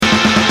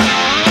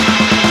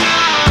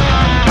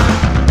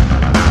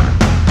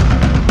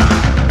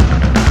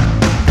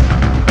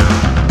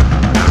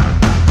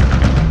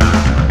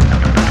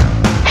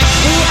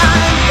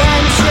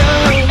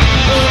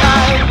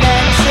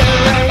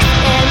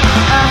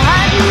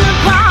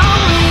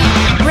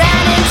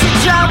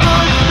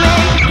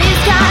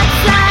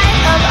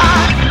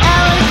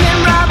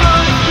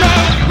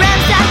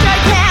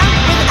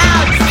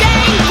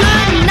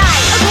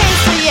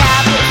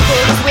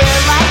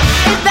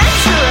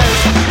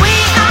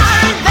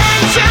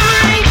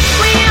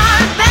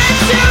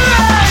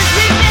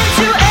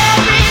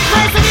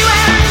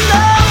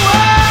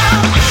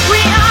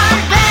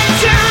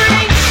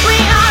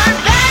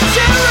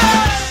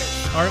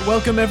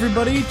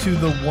everybody, to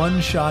the One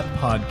Shot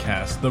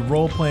Podcast, the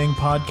role-playing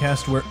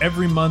podcast where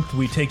every month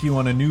we take you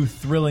on a new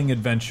thrilling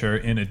adventure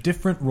in a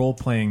different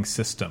role-playing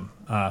system.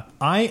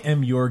 I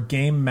am your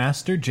game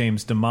master,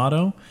 James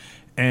D'Amato,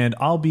 and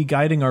I'll be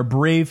guiding our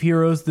brave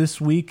heroes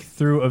this week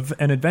through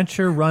an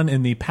adventure run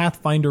in the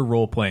Pathfinder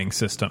role-playing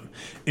system.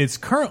 It's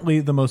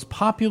currently the most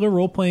popular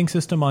role-playing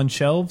system on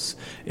shelves.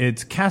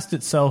 It's cast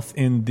itself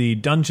in the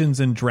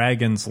Dungeons &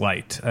 Dragons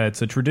light.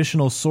 It's a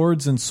traditional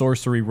swords and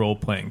sorcery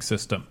role-playing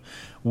system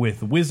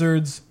with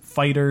wizards,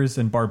 fighters,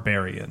 and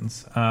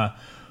barbarians.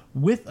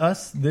 With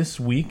us this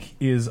week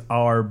is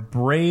our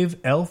brave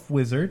elf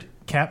wizard,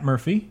 Kat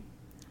Murphy.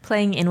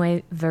 Playing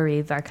Inwe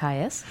Vari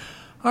Varkayas.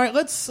 All right,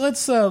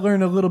 let's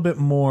learn a little bit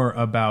more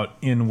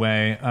about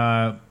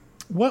Inwe.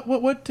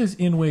 What does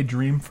Inwe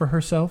dream for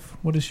herself?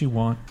 What does she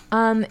want?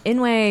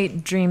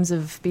 Inwe dreams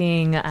of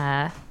being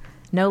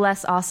no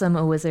less awesome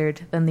a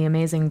wizard than the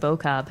amazing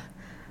Bocob.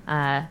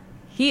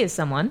 He is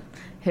someone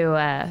who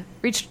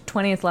reached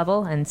 20th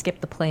level and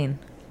skipped the plane.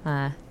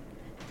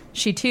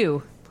 She,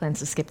 too, plans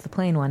to skip the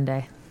plane one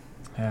day.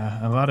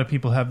 Yeah, a lot of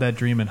people have that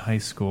dream in high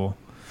school.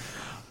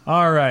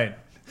 All right.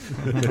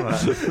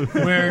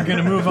 We're going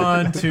to move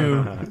on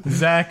to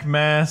Zach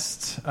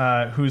Mast,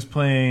 who's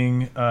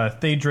playing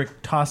Thadric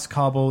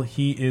Toscobble.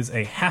 He is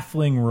a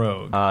halfling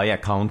rogue.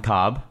 Call him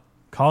Cobb.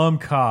 Call him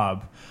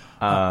Cobb.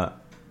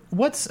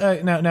 What's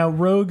now?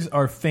 Rogues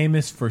are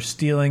famous for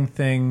stealing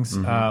things.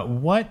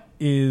 Mm-hmm. What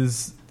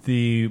is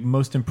the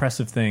most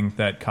impressive thing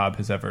that Cobb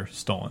has ever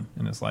stolen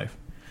in his life?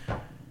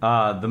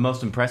 The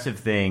most impressive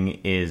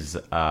thing is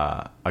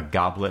a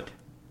goblet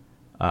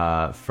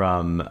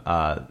from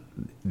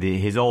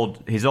his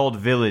old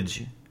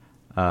village.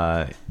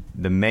 The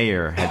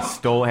mayor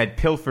had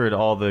pilfered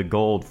all the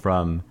gold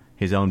from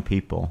his own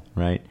people,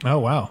 right? Oh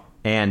wow!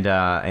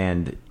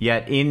 And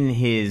yet in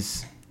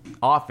his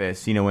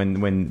office, you know,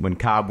 when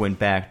Cobb went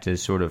back to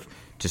sort of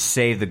to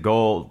save the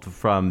gold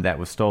from that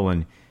was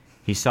stolen,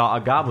 he saw a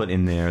goblet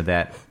in there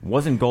that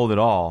wasn't gold at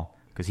all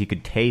because he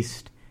could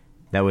taste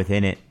that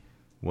within it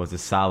was a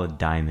solid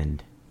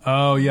diamond.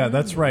 Oh, yeah,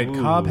 that's right.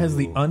 Ooh. Cobb has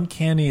the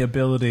uncanny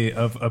ability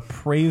of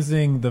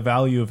appraising the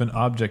value of an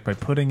object by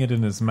putting it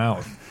in his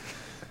mouth.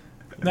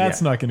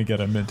 That's not going to get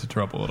him into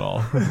trouble at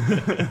all.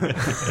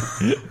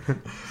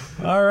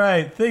 All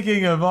right,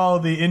 thinking of all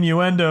the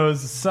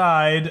innuendos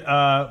aside,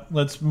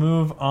 let's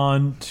move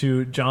on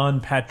to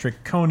John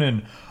Patrick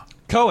Conan.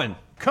 Cohen,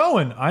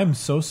 I'm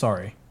so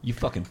sorry. you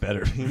fucking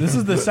better. This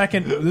is the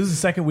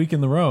second week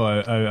in the row.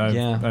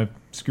 I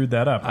screwed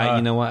that up.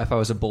 You know what? If I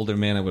was a bolder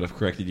man, I would have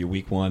corrected you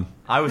week one.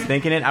 I was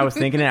thinking it. I was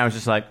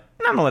just like,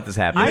 I'm gonna let this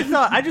happen.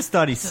 I just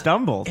thought he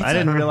stumbled. I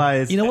didn't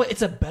realize. You know what?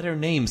 It's a better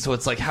name, so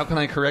it's like, how can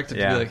I correct it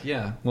to be like,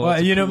 Well,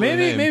 it's a cooler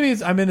name.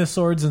 maybe I'm in a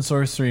swords and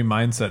sorcery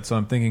mindset, so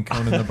I'm thinking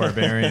Conan the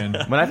Barbarian.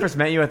 When I first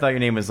met you, I thought your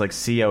name was like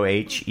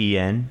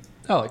Cohen.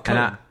 Oh, like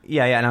Cohen.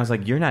 And I was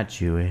like, you're not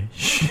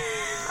Jewish.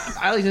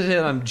 I like to say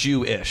that I'm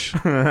Jewish.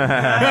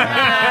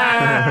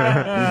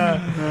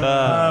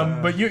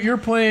 But you're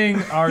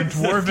playing our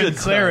dwarven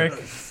cleric.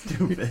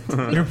 Stupid.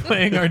 You're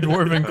playing our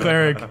dwarven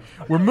cleric.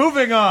 We're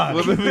moving on.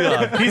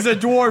 He's a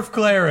dwarf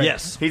cleric.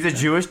 Yes. He's a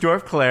Jewish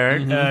dwarf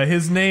cleric.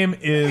 His name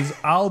is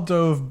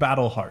Aldov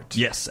Battleheart.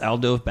 Yes,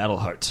 Aldo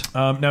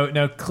Battleheart.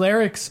 Now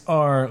clerics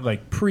are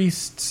like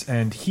priests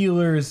and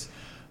healers.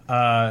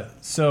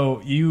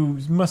 So you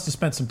must have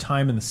spent some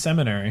time in the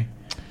seminary.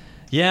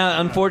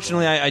 Yeah,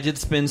 unfortunately, I did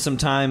spend some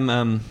time.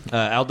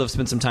 Aldov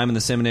spent some time in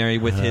the seminary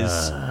with his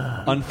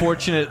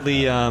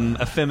unfortunately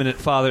effeminate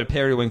father,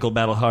 Periwinkle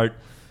Battleheart,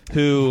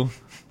 who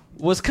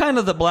was kind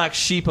of the black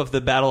sheep of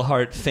the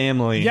Battleheart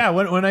family. Yeah,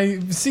 when I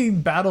see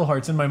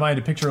Battlehearts in my mind,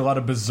 I picture a lot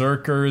of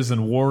berserkers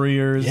and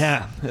warriors.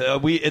 Yeah,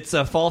 it's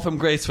a fall from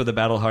grace for the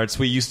Battlehearts.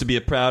 We used to be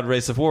a proud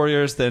race of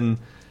warriors, then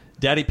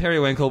Daddy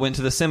Periwinkle went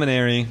to the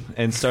seminary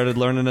and started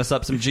learning us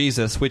up some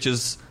Jesus, which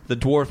is the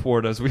dwarf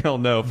word, as we all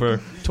know, for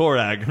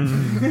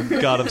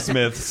Torag, god of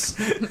smiths,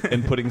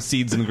 and putting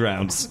seeds in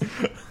grounds.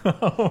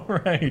 All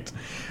right.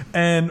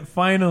 And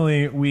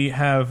finally, we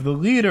have the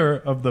leader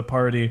of the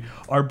party,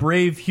 our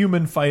brave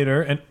human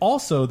fighter, and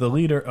also the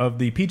leader of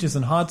the Peaches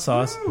and Hot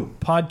Sauce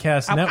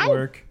podcast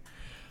network,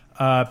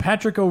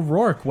 Patrick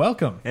O'Rourke.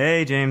 Welcome.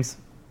 Hey, James.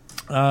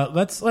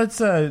 Let's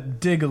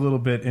dig a little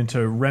bit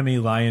into Remy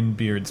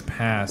Lionbeard's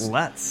past.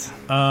 Let's.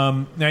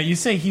 Now you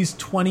say he's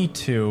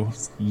 22,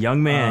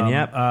 Young man.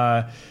 Yep.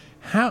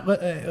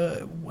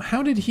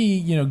 How did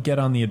he get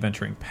on the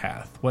adventuring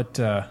path? What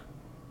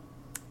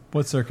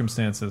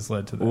circumstances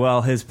led to that?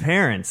 Well, his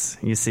parents,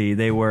 you see,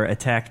 they were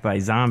attacked by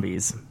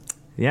zombies.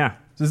 Yeah.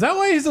 So is that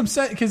why he's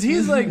upset? Because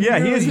he's like, yeah,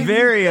 he is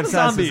very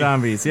obsessed with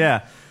zombies.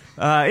 Yeah.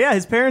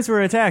 His parents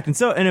were attacked,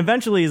 and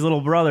eventually his little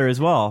brother as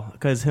well,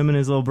 because him and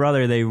his little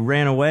brother, they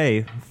ran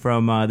away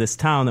from this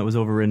town that was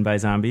overrun by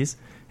zombies,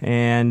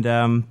 and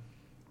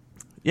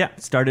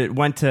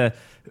went to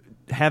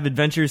have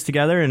adventures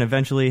together, and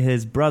eventually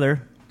his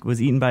brother was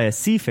eaten by a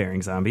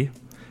seafaring zombie.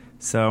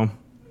 So,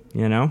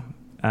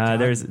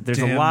 There's a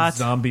Damn lot.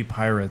 zombie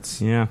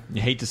pirates. Yeah,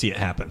 You hate to see it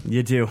happen.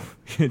 you do.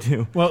 You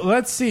do. Well,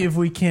 let's see if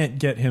we can't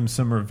get him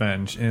some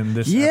revenge in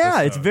this Yeah,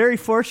 episode. it's very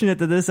fortunate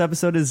that this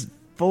episode is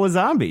full of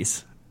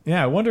zombies.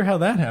 Yeah, I wonder how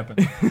that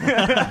happened.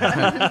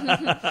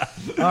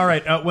 All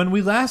right, when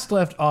we last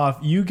left off,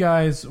 you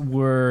guys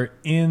were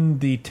in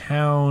the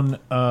town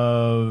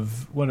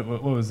of what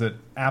was it?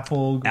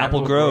 Apple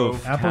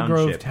Grove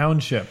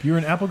Township. You were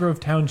in Apple Grove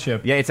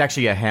Township. Yeah, it's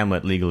actually a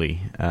hamlet legally.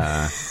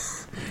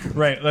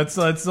 Right.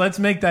 Let's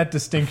make that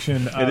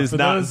distinction. It is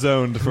not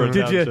zoned for a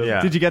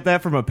township. Did you get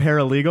that from a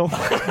paralegal? Oh,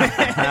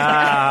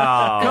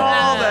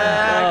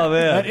 man.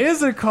 That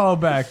is a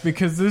callback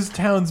because this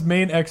town's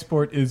main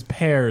export is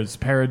pears,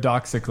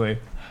 paradoxically.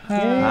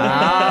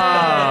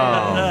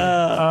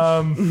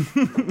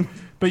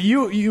 But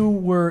you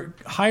were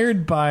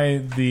hired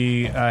by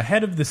the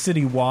head of the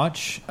city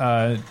watch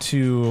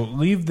to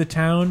leave the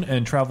town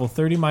and travel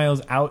 30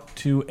 miles out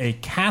to a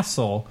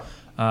castle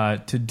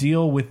to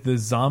deal with the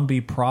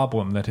zombie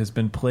problem that has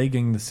been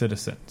plaguing the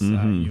citizens.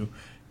 You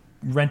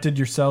rented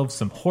yourselves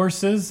some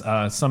horses,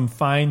 some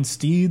fine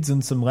steeds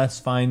and some less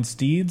fine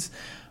steeds,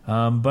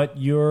 but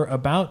you're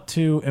about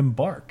to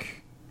embark.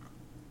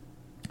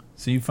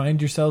 So you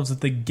find yourselves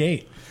at the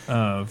gate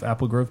of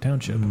Apple Grove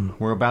Township.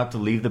 We're about to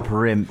leave the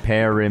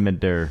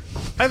perimeter.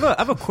 I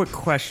have a quick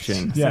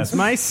question. Yes. Since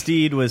my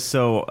steed was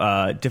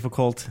so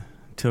difficult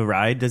to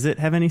ride, does it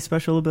have any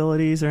special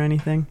abilities or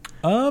anything?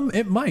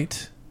 It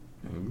might.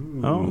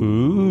 Oh,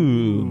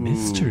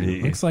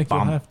 Mystery. Looks like you'll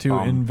have to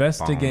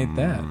investigate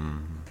that.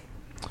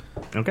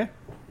 okay.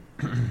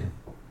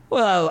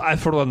 Well, I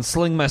for one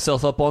sling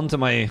myself up onto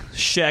my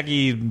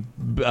shaggy,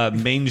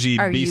 mangy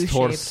Our beast U-shaped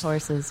horse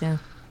horses, yeah.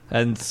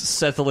 and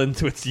settle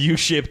into its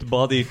U-shaped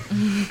body.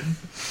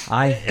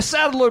 I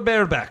Saddle or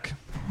bareback?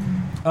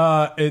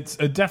 It's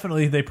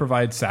definitely they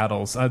provide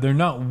saddles. They're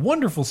not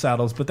wonderful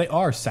saddles, but they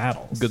are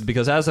saddles. Good,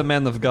 because as a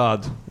man of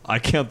God, I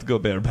can't go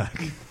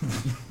bareback.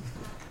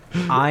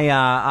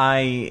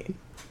 I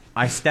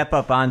step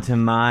up onto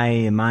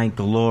my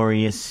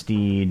glorious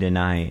steed and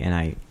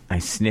I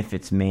sniff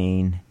its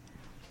mane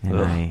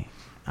and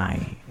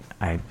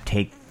I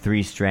take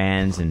 3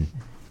 strands and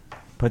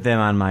put them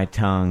on my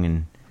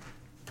tongue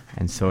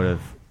and sort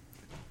of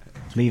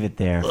leave it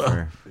there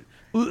for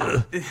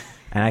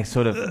and I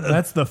sort of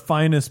That's the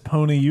finest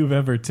pony you've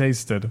ever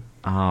tasted.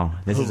 oh,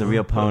 this is a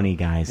real pony,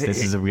 guys.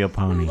 This is a real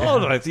pony. All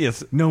right,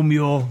 yes. No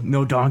mule,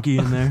 no donkey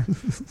in there.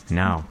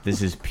 No,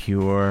 this is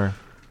pure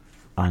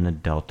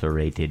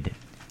unadulterated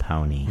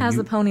pony. How's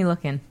the pony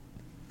looking?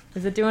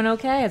 Is it doing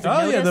okay? Has it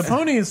Oh yeah, the noticed?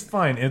 pony is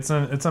fine.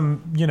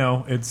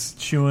 It's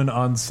chewing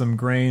on some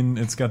grain.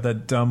 It's got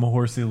that dumb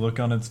horsey look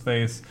on its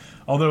face.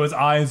 Although its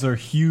eyes are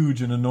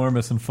huge and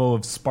enormous and full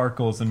of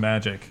sparkles and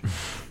magic.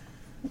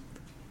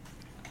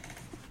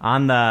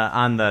 On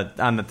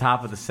the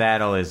top of the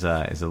saddle is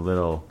a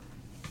little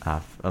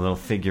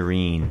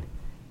figurine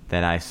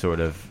that I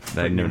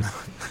noticed,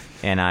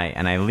 and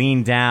I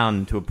lean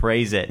down to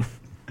appraise it.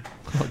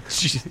 Oh,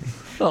 jeez.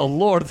 Oh,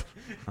 Lord.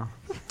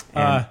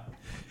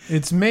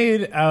 It's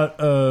made out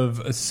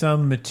of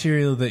some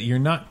material that you're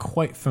not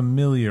quite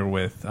familiar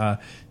with.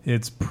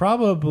 It's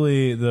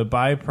probably the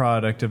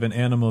byproduct of an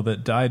animal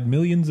that died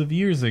millions of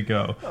years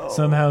ago,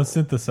 somehow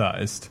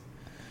synthesized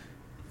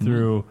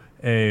through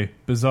a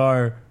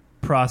bizarre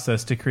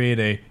process to create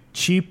a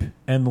cheap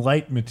and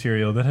light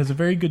material that has a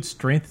very good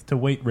strength to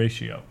weight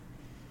ratio.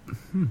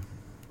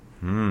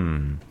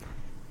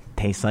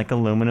 Tastes like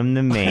aluminum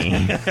to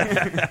me.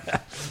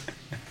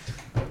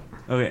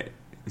 Okay.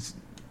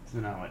 So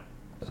now what?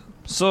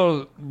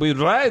 So, we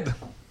ride?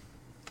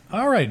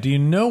 All right, do you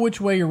know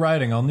which way you're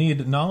riding? I'll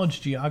need knowledge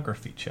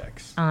geography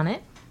checks. On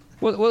it.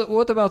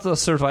 What about the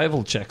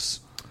survival checks?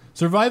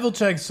 Survival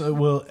checks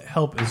will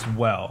help as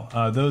well.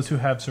 Those who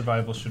have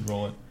survival should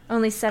roll it.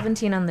 Only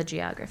 17 on the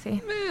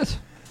geography.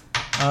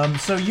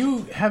 So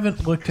you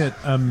haven't looked at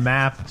a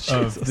map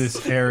of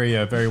this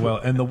area very well,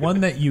 and the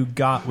one that you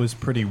got was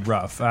pretty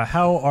rough.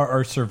 How are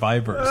our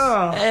survivors?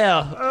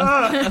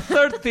 Yeah,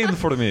 13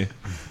 for me.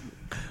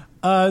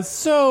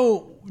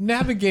 So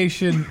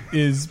navigation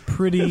is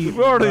pretty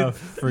rough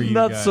for you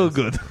Not guys. so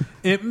good.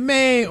 It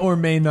may or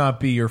may not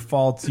be your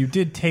fault. You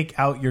did take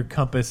out your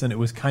compass, and it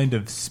was kind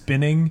of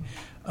spinning.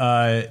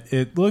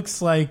 It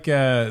looks like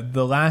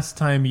the last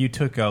time you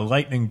took a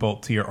lightning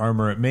bolt to your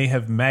armor, it may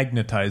have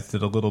magnetized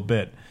it a little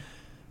bit.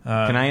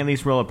 Can I at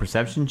least roll a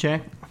perception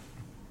check?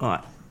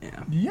 Yeah.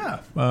 Yeah.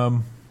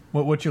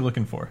 What you're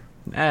looking for?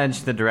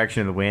 Just the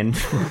direction of the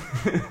wind.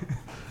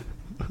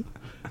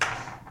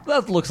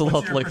 That looks a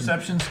lot Your like...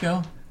 perception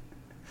skill?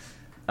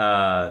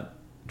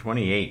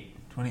 28.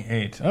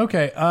 28.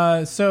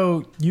 Okay.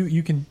 So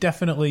you can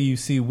definitely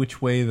see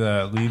which way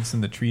the leaves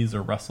in the trees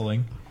are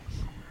rustling.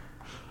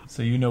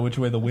 So you know which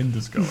way the wind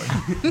is going.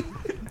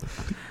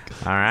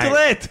 All right. Too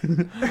late!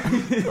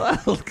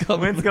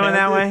 Wind's going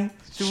that way.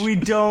 So we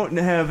don't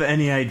have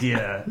any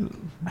idea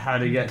how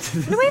to get to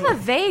this. We have a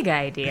vague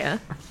idea.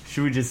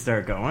 Should we just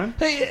start going?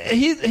 Hey,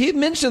 he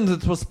mentioned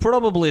it was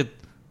probably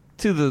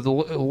to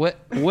the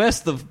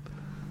west of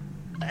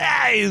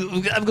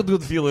I've got a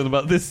good feeling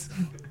about this.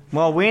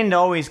 Well, wind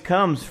always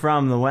comes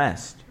from the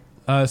west.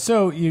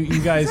 So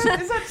you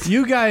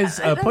guys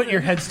put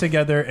your heads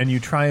together and you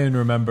try and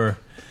remember.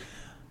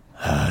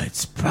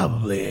 It's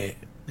probably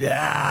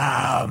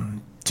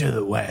to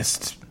the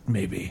west,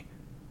 maybe.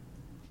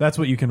 That's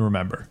what you can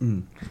remember.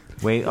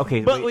 Wait,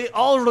 okay. But we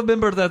all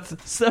remember that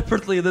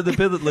separately and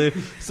independently,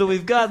 so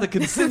we've got the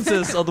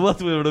consensus on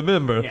what we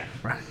remember. Yeah,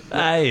 right.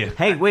 Aye.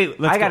 Hey, wait,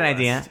 I got an west.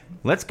 idea.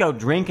 Let's go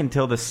drink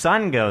until the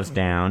sun goes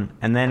down,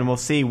 and then we'll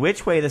see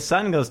which way the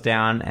sun goes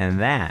down, and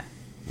that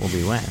will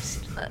be west.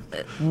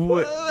 The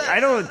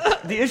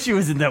issue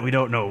isn't that we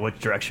don't know which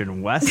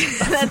direction west.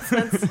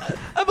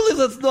 I believe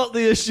that's not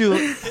the issue.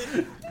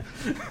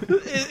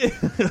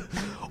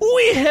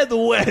 We head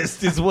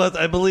west is what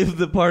I believe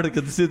the party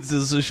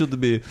consensus should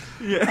be.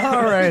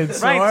 All right.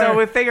 So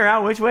we figure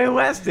out which way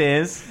west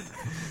is.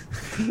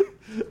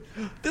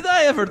 Did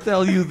I ever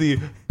tell you the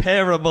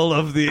parable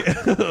of the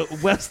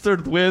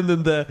western wind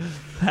and the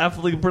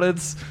halfling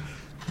prince?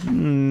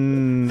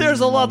 There's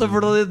a lot of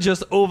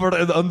religious over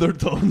and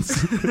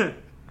undertones.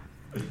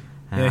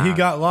 Yeah, he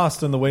got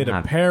lost on the way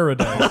to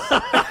paradise.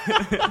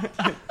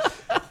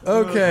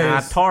 Okay.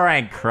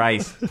 Torag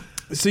Christ.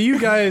 So you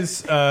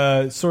guys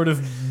sort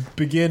of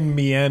begin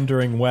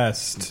meandering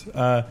west.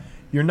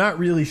 You're not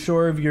really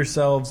sure of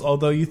yourselves,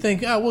 although you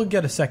think, we'll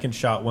get a second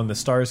shot when the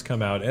stars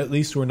come out. At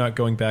least we're not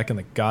going back in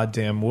the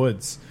goddamn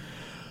woods.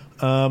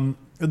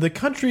 The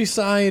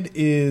countryside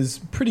is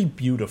pretty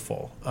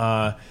beautiful.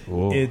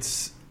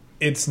 It's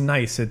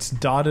nice. It's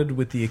dotted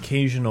with the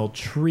occasional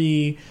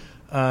tree.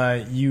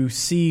 You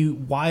see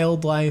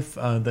wildlife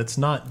that's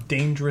not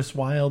dangerous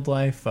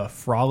wildlife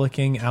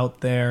frolicking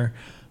out there.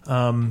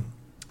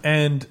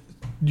 And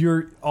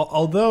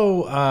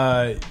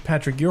although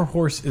Patrick, your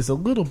horse is a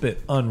little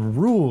bit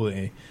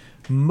unruly,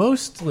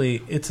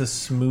 mostly it's a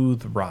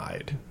smooth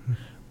ride.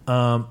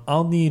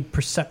 I'll need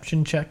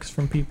perception checks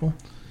from people.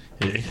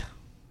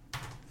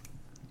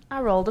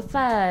 I rolled a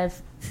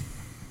 5.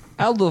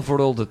 I'll go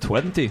for all the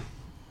 20.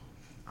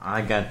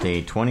 I got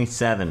a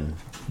 27.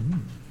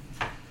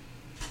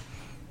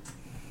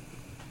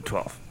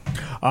 12.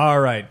 All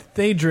right,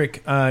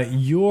 Thadric,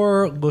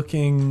 you're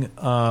looking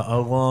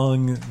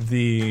along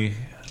the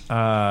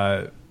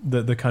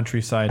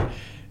countryside,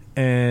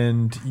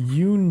 and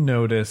you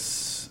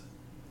notice.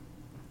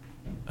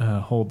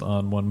 Hold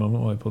on one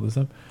moment while I pull this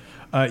up.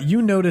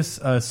 You notice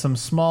some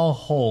small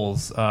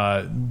holes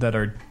that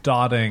are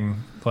dotting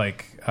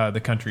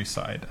the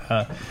countryside.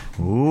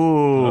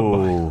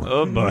 Ooh.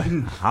 Oh boy.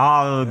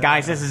 Oh,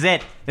 guys, this is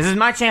it. This is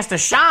my chance to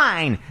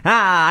shine.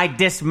 I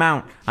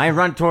dismount. I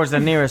run towards the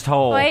nearest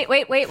hole.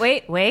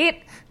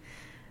 Wait.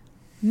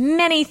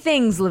 Many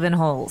things live in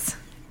holes.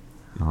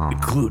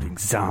 Including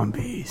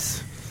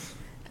zombies.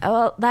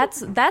 Well,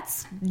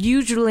 that's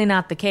usually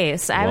not the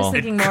case. I was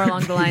thinking more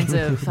along the lines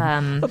of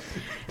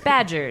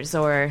badgers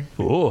or...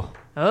 Oh.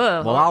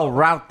 Well, I'll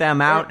route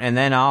them out, and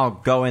then I'll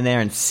go in there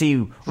and see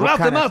what Rout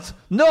kind them out!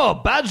 No,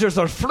 badgers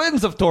are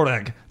friends of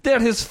Torag. They're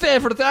his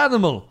favorite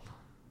animal.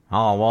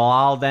 Oh,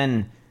 well,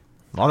 then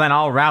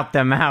I'll route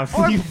them out.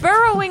 Or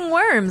burrowing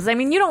worms. I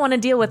mean, you don't want to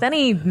deal with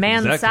any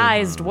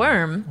man-sized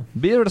worm.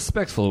 Be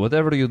respectful,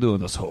 whatever you do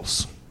in this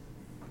house.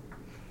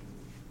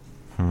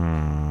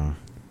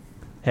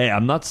 Hey,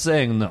 I'm not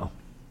saying no.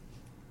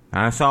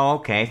 So,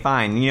 okay,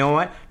 fine. You know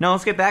what? No,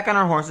 let's get back on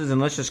our horses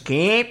and let's just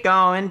keep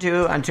going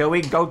until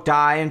we go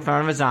die in front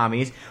of the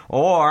zombies.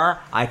 Or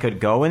I could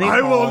go in these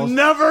I holes. will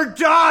never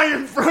die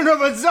in front of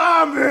a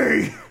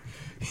zombie!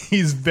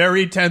 He's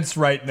very tense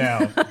right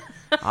now.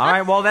 All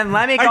right, well, then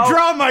let me go. I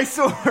draw my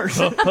sword!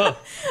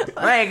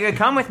 Hey,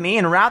 come with me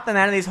and route them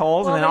out of these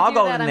holes, and then I'll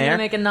go in I'm there. going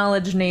to make a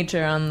knowledge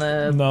nature on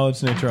the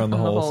Knowledge nature on the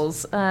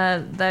holes.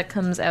 That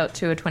comes out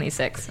to a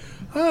 26.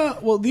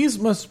 Well, these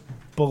must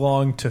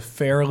belong to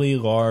fairly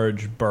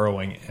large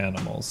burrowing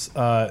animals.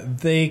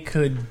 They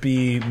could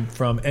be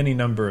from any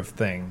number of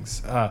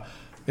things.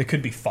 It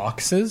could be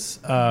foxes.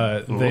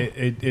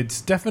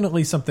 It's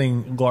definitely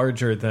something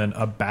larger than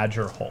a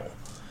badger hole.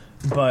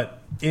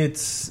 But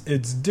it's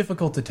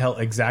difficult to tell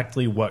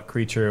exactly what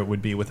creature it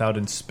would be without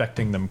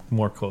inspecting them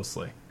more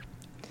closely.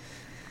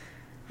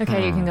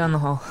 Okay, you can go in the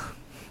hole.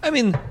 I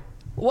mean,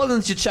 why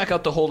don't you check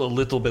out the hole a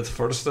little bit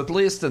first at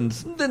least, and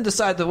then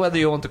decide whether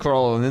you want to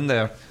crawl on in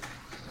there.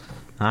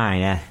 All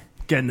right,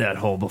 Get in that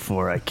hole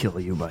before I kill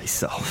you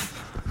myself.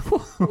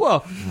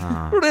 Whoa,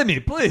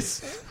 Remy,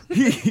 please.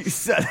 He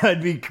said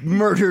I'd be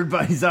murdered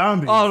by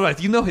zombies. All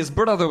right, you know his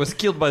brother was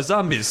killed by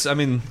zombies. I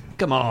mean,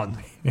 come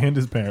on. And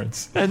his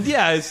parents. And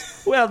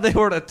they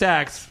were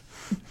attacked.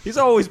 He's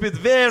always been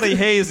very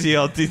hazy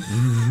on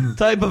the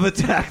type of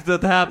attack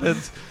that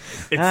happened.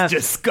 It's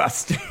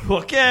disgusting.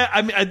 Okay,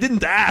 I mean, I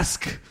didn't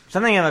ask.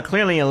 something of a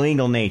clearly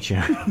illegal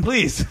nature.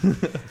 Please.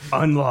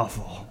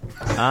 Unlawful.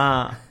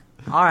 All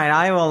right,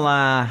 I will,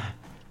 all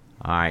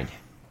right.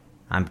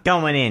 I'm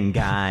going in,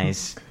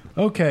 guys.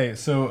 Okay,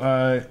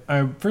 so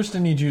first I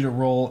need you to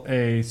roll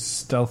a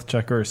stealth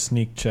check or a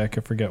sneak check.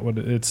 I forget what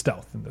it's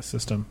stealth in this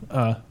system.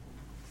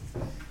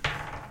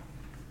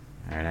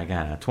 All right, I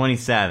got a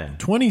 27.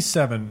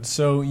 27.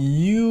 So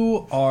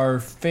you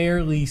are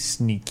fairly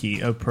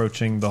sneaky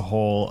approaching the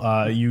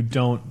hole. You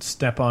don't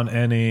step on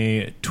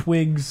any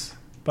twigs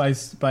by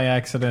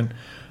accident.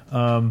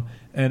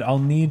 And I'll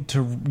need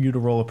you to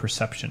roll a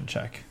perception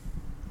check.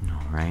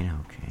 All right,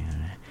 okay.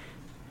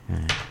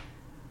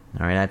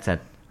 All right, that's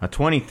a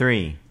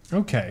 23.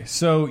 Okay,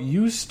 so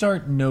you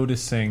start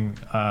noticing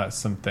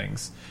some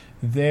things.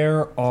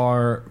 There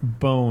are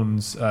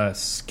bones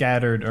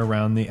scattered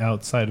around the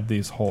outside of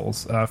these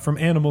holes from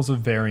animals of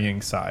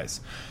varying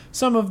size.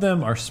 Some of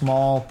them are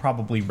small,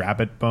 probably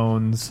rabbit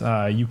bones.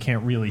 You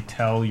can't really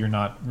tell. You're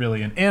not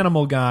really an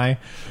animal guy.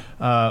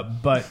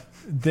 But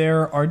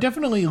there are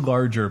definitely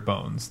larger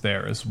bones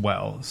there as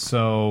well.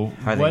 So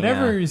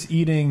whatever is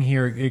eating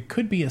here, it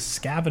could be a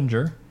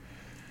scavenger.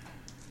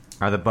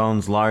 Are the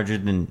bones larger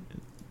than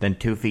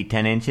 2 feet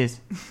 10 inches?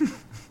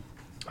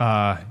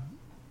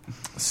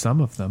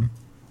 Some of them.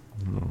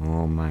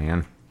 Oh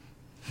man.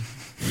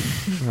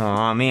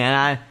 Oh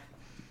man.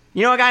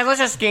 You know what, guys?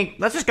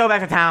 Let's just go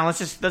back to town.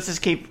 Let's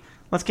keep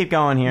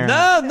going here.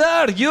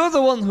 No, you're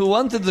the one who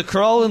wanted to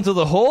crawl into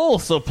the hole,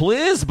 so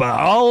please, by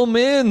all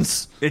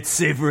means. It's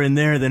safer in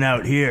there than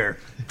out here.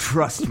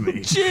 Trust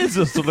me.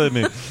 Jesus,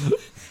 Lemmy.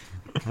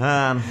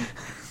 Oh,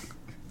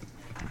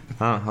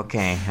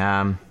 okay.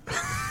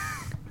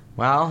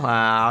 Well,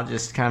 I'll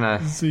just kind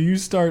of. So you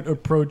start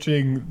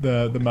approaching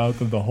the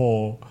mouth of the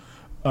hole.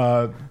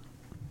 In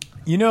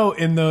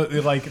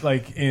the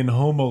like in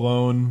Home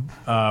Alone,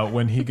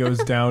 when he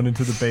goes down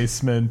into the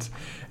basement,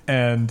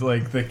 and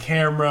like the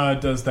camera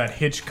does that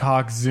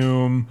Hitchcock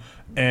zoom,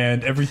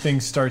 and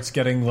everything starts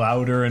getting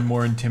louder and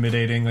more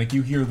intimidating. Like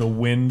you hear the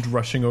wind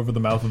rushing over the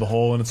mouth of the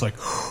hole, and it's like.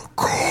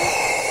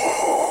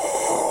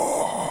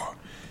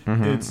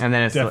 Mm-hmm. And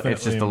then it's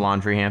just a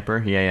laundry hamper.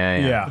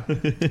 Yeah.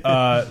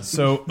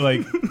 So,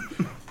 like,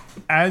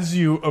 as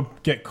you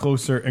get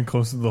closer and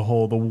closer to the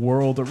hole, the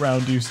world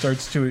around you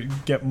starts to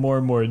get more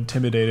and more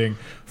intimidating.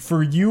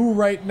 For you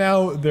right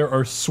now, there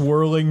are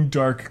swirling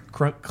dark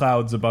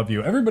clouds above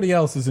you. Everybody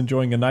else is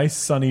enjoying a nice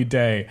sunny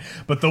day,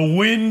 but the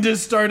wind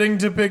is starting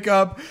to pick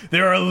up.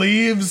 There are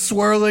leaves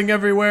swirling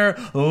everywhere,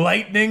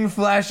 lightning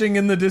flashing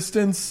in the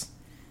distance.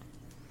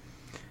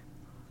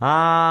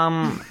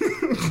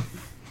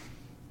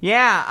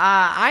 Yeah,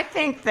 I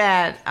think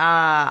that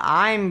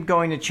I'm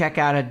going to check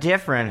out a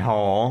different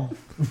hole.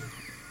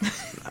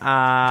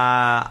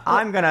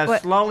 I'm going to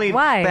slowly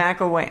back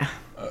away.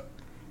 All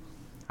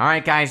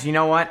right, guys, you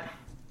know what?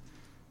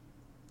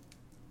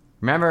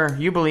 Remember,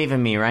 you believe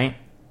in me, right?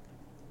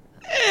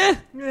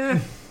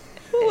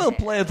 We'll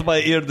play it by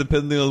ear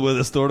depending on where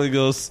the story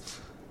goes.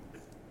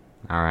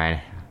 All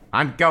right.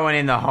 I'm going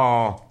in the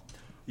hole.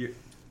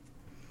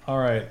 All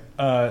right,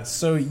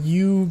 so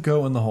you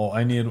go in the hole.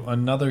 I need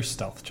another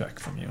stealth check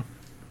from you.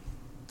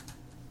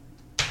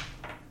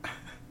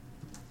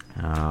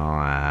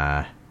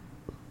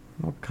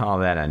 We'll call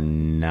that a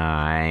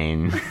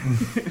 9.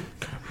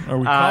 Are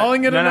we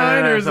calling it a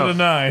 9 or is it a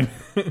 9?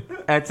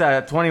 It's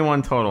a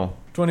 21 total.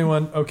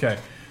 21. Okay,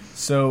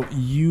 so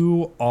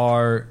you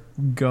are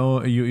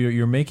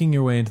you're making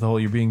your way into the hole.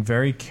 You're being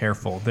very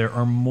careful. There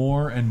are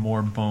more and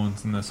more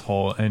bones in this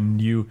hole,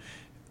 and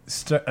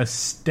a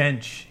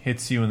stench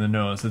hits you in the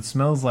nose. It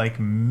smells like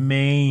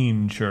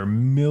mange or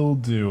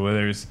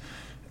mildew.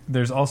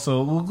 There's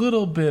also a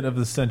little bit of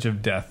the stench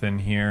of death in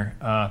here.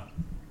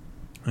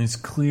 There's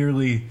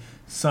clearly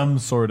some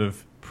sort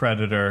of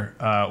predator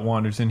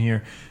wanders in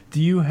here.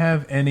 Do you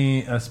have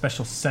any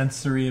special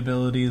sensory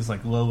abilities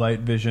like low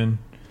light vision?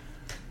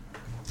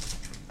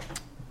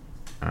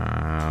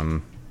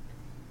 I've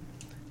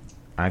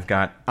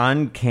got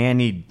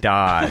uncanny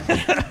dodge.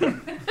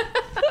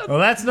 Well,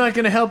 that's not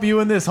going to help you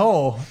in this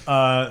hole.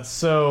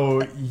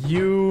 So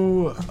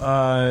you,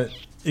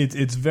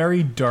 it's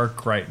very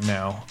dark right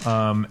now,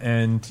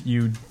 and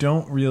you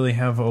don't really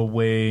have a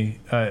way,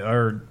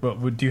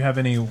 do you have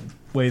any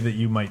way that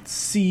you might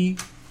see?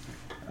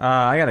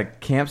 I got a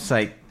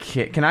campsite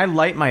kit. Can I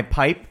light my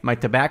pipe, my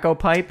tobacco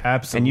pipe?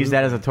 Absolutely. And use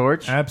that as a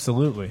torch?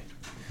 Absolutely.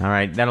 All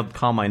right, that'll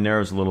calm my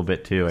nerves a little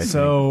bit too, I think.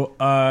 So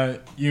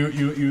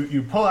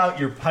you pull out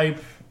your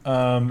pipe.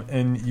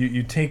 And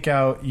you take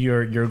out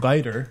your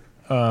lighter,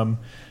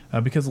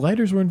 because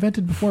lighters were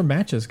invented before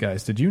matches,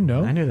 guys. Did you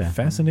know? I knew that.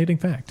 Fascinating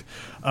fact.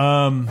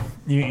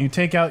 You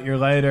take out your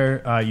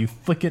lighter, you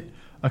flick it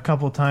a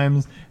couple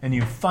times, and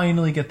you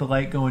finally get the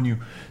light going. You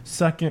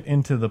suck it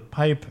into the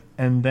pipe,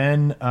 and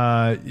then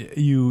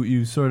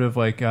you sort of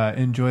like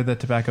enjoy that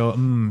tobacco,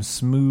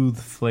 smooth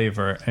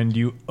flavor, and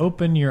you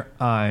open your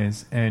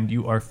eyes, and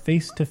you are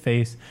face to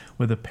face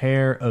with a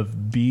pair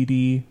of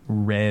beady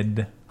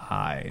red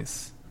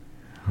eyes.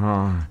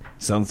 Oh.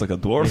 Sounds like a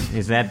dwarf.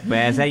 Is that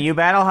you,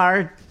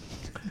 Battleheart?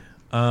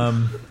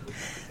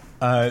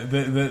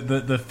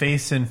 The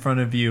face in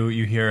front of you,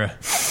 you hear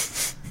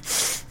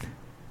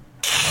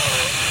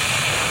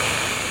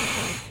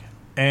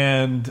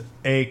and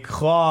a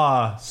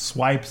claw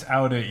swipes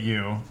out at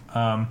you.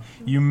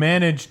 You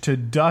manage to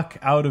duck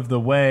out of the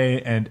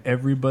way, and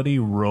everybody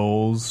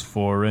rolls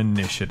for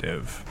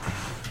initiative.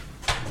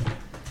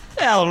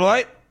 All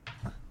right.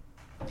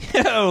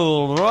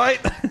 All right.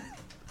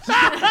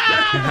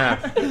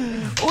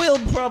 We'll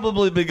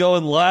probably be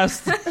going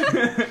last.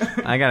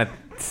 I got a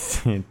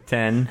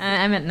 10.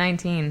 I'm at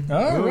 19.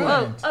 All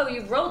right. Oh,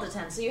 you rolled a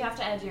 10, so you have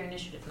to add your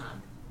initiative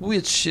nod.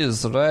 Which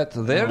is right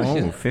there.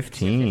 Oh,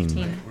 15.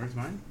 15. Where's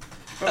mine?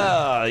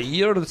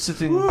 You're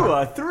sitting... Ooh,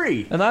 a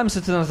 3. And I'm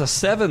sitting at a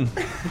 7.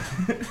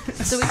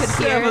 So we could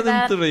hear 7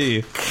 that. and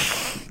 3.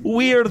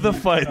 We're the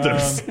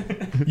fighters.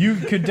 You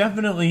could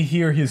definitely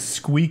hear his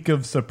squeak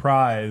of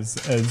surprise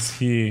as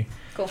he.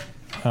 Cool.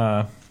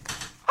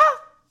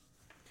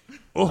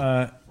 Was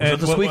that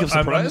the squeak of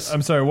surprise?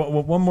 I'm sorry.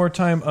 One more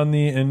time on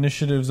the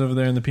initiatives over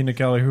there in the peanut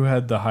gallery. Who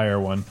had the higher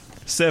one?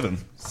 7.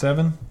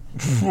 7.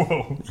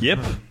 Whoa. Yep.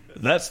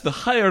 That's the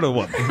higher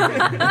one.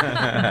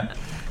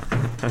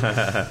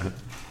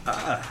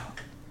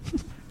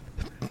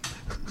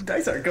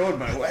 Dice aren't going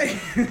my way.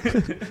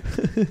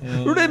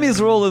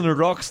 Remy's rolling the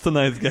rocks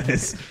tonight,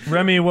 guys.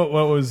 Remy, what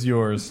was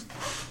yours?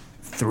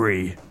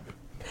 3.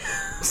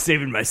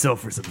 Saving myself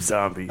for some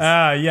zombies.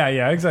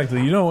 Yeah,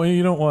 exactly. You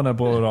don't want to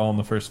blow it all in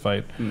the first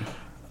fight.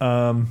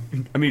 I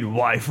mean,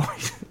 why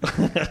fight?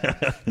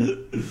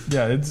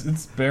 Yeah,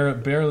 it's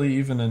barely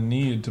even a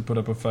need to put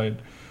up a fight.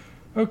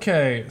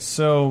 Okay,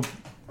 so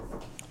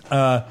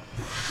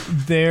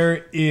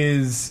there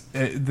is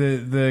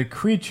the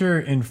creature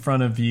in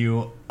front of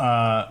you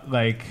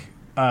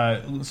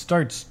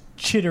starts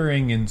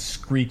chittering and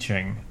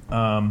screeching,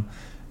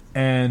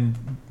 and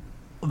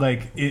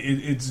like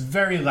it's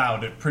very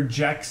loud. It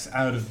projects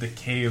out of the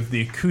cave.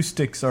 The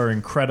acoustics are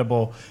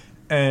incredible.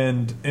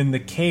 And in the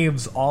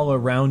caves all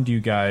around you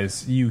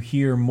guys, you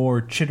hear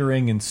more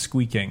chittering and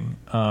squeaking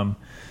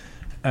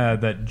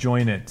that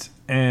join it.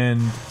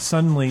 And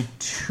suddenly,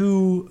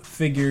 2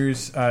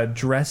 figures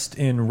dressed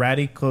in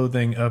ratty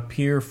clothing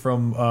appear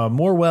from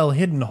more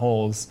well-hidden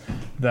holes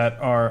that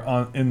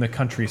are in the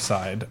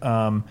countryside.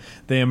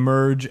 They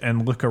emerge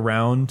and look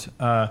around.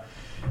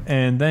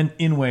 And then,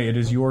 Inway, it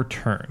is your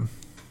turn.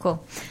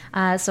 Cool.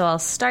 So I'll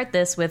start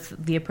this with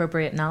the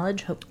appropriate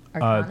knowledge.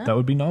 Arcana? That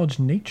would be knowledge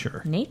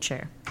nature.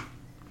 Nature.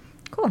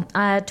 Cool.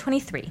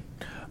 23.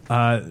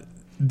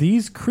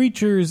 These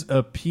creatures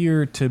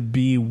appear to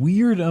be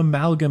weird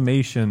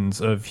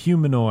amalgamations of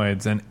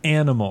humanoids and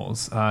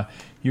animals.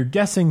 You're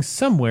guessing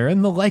somewhere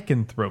in the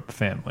lycanthrope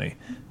family.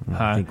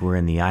 I think we're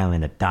in the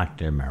island of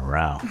Dr.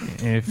 Moreau.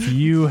 If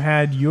you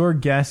had your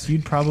guess,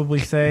 you'd probably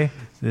say,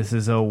 this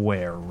is a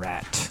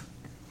were-rat.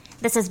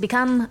 This has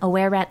become a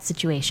were-rat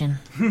situation.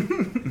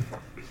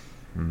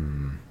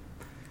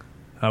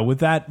 With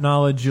that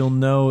knowledge, you'll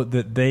know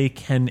that they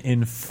can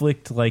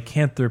inflict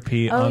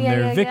lycanthropy on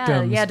their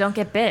victims. Yeah, don't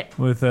get bit.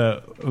 With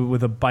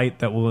a bite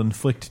that will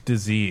inflict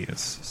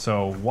disease.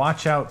 So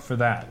watch out for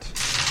that.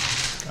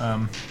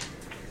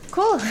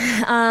 Cool.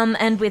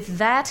 And with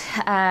that,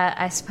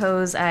 I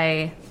suppose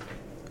I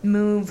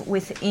move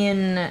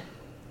within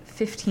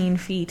 15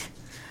 feet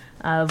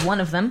of one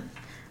of them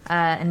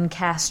and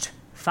cast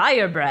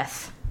Fire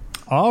Breath.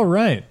 All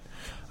right.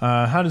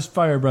 How does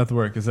fire breath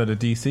work? Is that a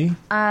DC?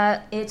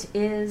 It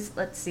is,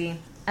 let's see,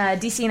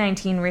 DC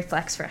 19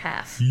 reflex for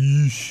half.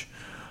 Yeesh.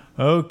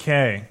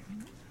 Okay.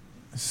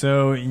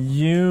 So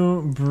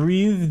you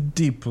breathe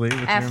deeply.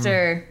 With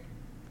After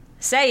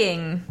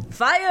saying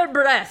Fire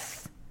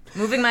Breath,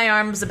 moving my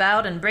arms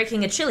about and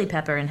breaking a chili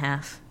pepper in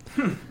half.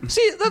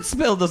 See, that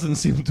spell doesn't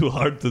seem too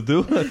hard to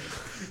do.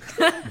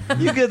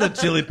 You get a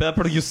chili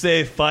pepper, you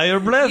say fire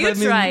breath. You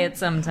try it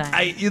sometime.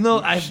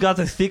 I've got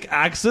a thick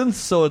accent,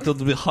 so it'll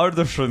be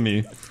harder for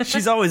me.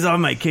 She's always on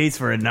my case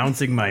for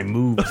announcing my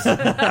moves.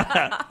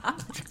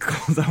 She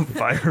calls out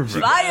fire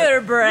breath.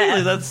 Fire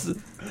Breath! Really,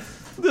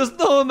 there's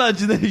no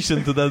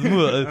imagination to that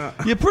move.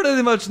 You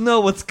pretty much know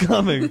what's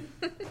coming.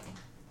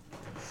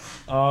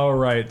 All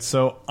right.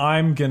 So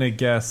I'm going to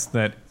guess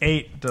that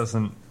 8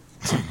 doesn't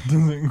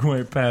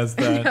quite pass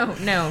that.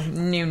 No.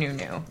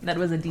 That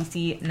was a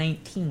DC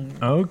 19.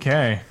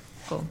 Okay.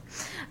 Cool.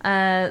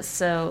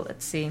 So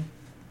let's see.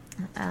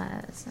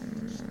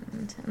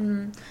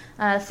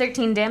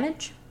 13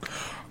 damage,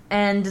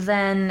 and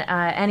then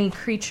any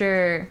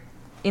creature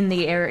in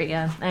the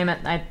area.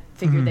 I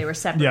figured they were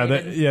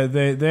separated. Yeah.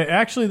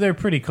 They're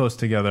pretty close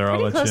together. I'll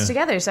Pretty let close you.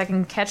 together, so I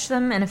can catch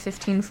them in a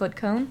 15-foot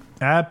cone.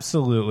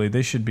 Absolutely.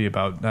 They should be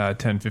about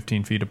 10,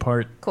 15 feet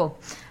apart. Cool.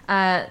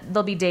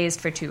 They'll be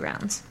dazed for 2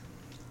 rounds.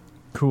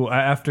 Cool.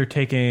 After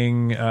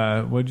taking,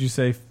 what did you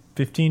say,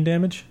 15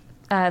 damage?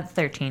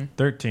 13.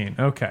 13.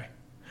 Okay.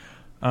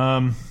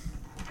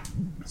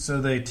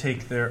 So they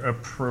take their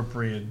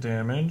appropriate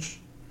damage.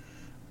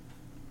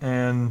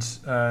 And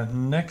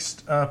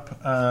next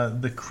up,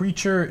 the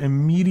creature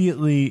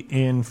immediately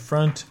in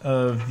front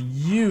of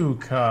you,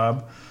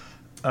 Cobb,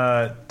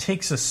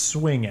 takes a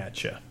swing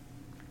at you.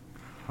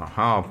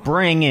 Oh,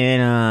 bring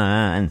it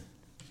on.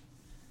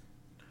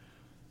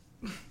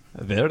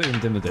 Very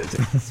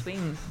intimidating.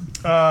 Swing.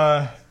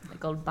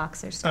 Like old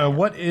boxer style.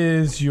 What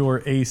is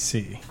your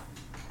AC?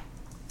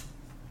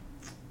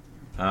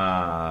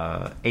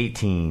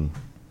 18.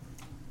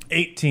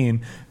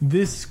 18.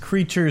 This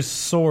creature's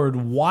sword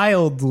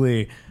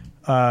wildly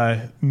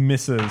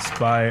misses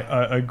by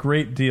a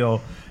great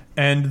deal.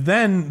 And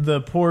then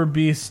the poor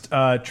beast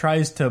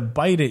tries to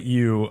bite at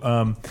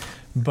you,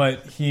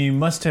 but he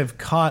must have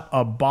caught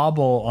a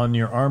bauble on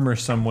your armor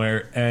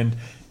somewhere, and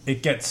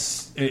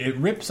it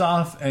rips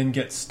off and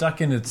gets stuck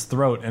in its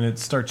throat, and it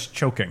starts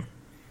choking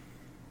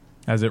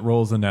as it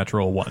rolls a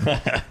natural 1.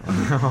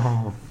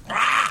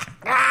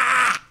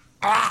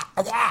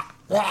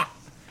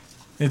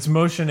 It's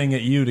motioning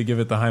at you to give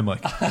it the Heimlich.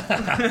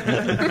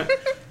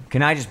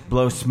 Can I just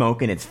blow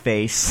smoke in its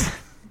face?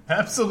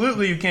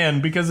 Absolutely you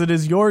can, because it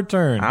is your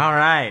turn. All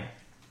right.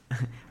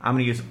 I'm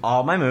going to use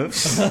all my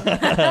moves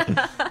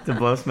to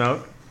blow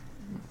smoke.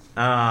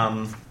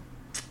 All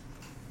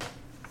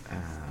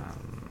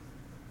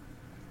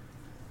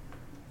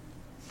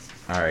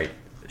right.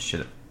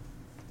 Should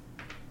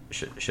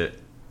I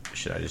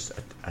just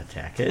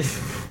attack it?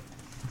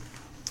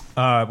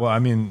 Well, I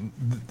mean,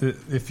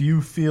 if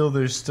you feel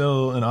there's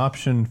still an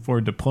option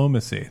for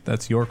diplomacy,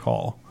 that's your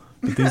call.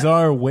 But these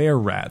are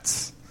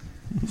were-rats.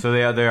 So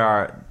they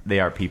are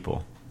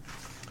people.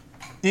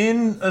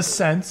 In a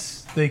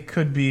sense, they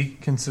could be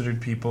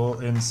considered people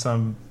in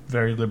some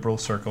very liberal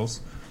circles.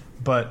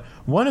 But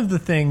one of the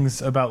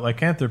things about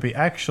lycanthropy,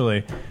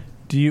 actually,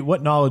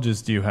 what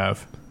knowledges do you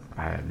have?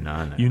 I have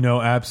none. You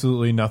know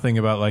absolutely nothing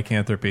about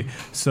lycanthropy.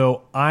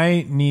 So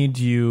I need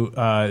you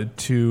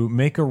to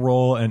make a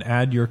roll and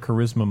add your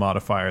charisma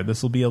modifier.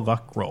 This will be a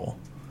luck roll.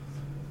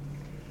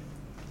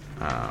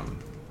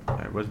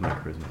 Where's my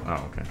charisma?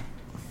 Oh, okay.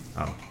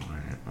 Oh, all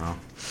right.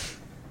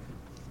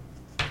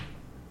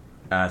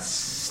 Well.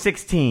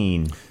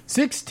 16.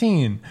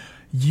 16.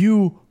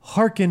 You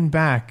hearken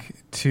back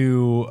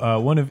to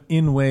one of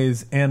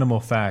Inway's animal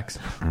facts.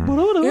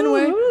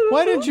 Inway,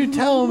 why didn't you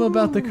tell him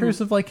about the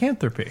curse of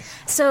lycanthropy?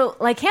 So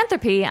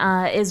lycanthropy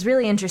is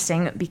really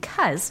interesting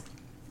because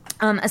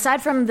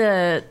aside from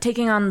the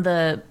taking on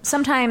the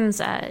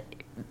sometimes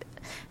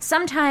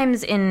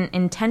in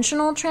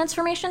intentional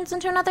transformations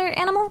into another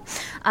animal,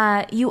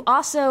 you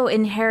also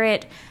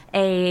inherit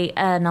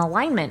an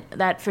alignment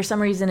that for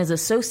some reason is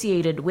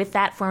associated with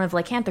that form of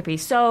lycanthropy.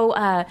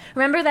 So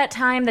remember that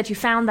time that you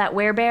found that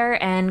werebear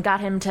and got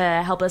him to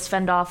help us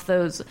fend off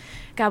those...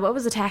 God, what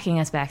was attacking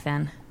us back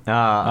then?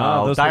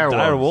 Those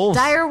dire wolves.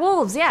 Dire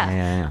wolves,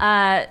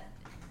 yeah.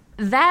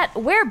 That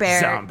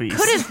werebear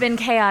could have been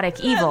chaotic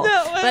evil,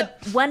 but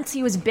once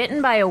he was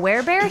bitten by a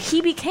werebear,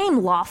 he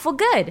became lawful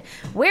good.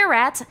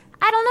 Were-rats,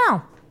 I don't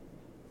know.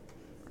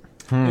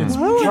 It's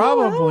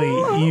probably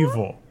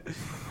evil.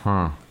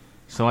 Huh.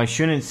 So I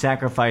shouldn't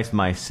sacrifice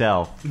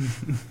myself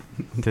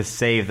to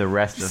save the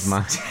rest of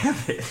my...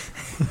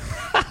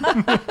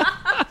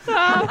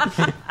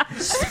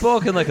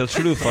 Spoken like a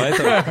true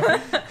fighter.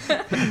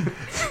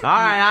 All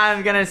right,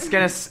 I'm gonna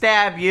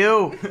stab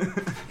you.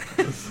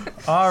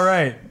 All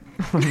right.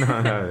 No,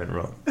 I didn't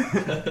roll.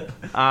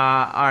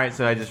 All right,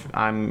 so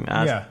I'm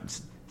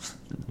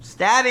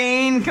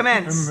stabbing.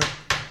 Commence.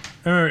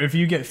 Remember, if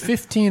you get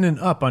 15 and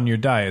up on your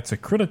die, it's a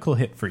critical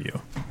hit for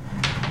you.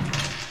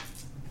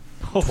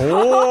 20.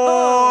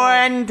 All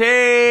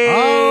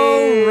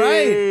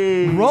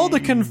right. Roll to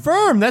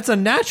confirm. That's a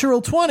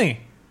natural 20.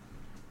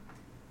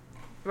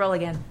 Roll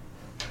again.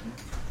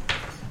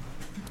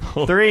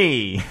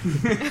 3.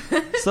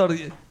 So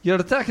you're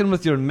attacking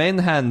with your main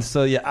hand,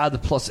 so you add a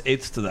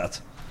 +8 to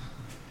that.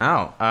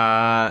 Oh,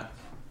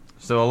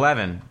 so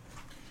 11.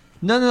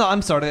 No,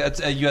 I'm sorry.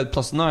 You had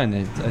 +9.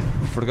 I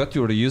forgot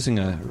you were using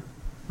a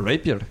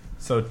rapier.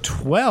 So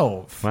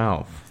 12.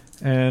 12.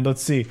 And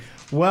let's see.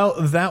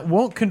 Well, that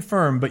won't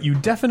confirm, but you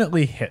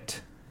definitely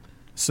hit.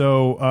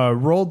 So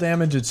roll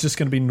damage, it's just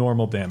going to be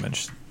normal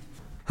damage.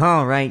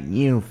 All right,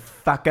 you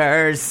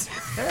fuckers.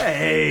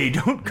 Hey,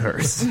 don't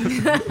curse.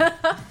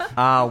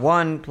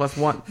 1 +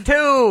 1,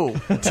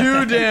 2.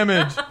 2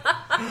 damage.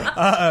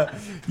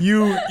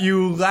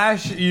 You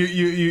lash.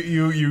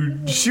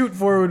 You shoot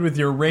forward with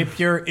your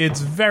rapier.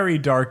 It's very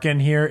dark in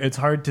here. It's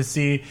hard to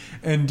see,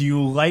 and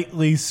you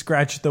lightly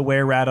scratch the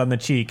were-rat on the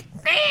cheek.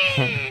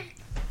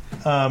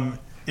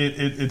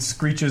 It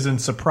screeches in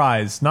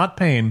surprise, not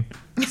pain,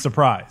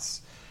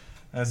 surprise,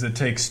 as it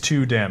takes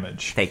 2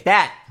 damage. Take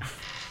that.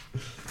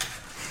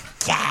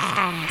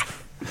 Yeah.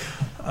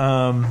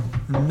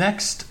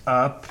 Next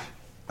up,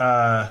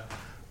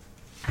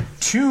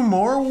 2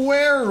 more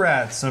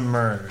were-rats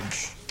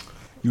emerge.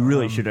 You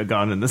really should have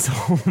gone in this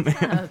hole, man.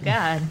 Oh,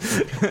 God.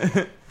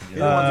 You're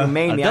the ones who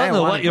made me. I don't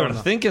know what you you're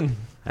thinking.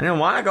 I didn't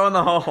want to go in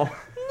the hole.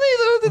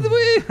 Neither did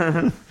we.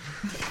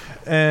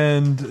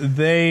 And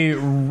they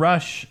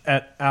rush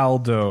at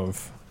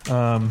Aldove.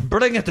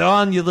 Bring it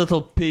on, you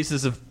little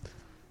pieces of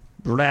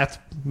rat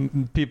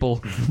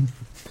people.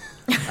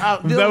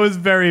 That was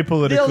very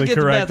politically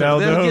correct, Aldove.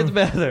 They'll get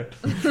better.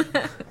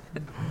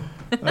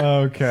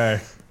 Okay.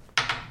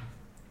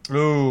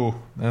 Ooh,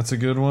 that's a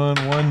good one.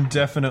 1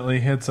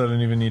 definitely hits. I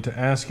don't even need to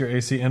ask your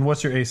AC. And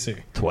what's your AC?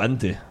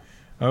 20.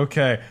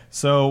 Okay,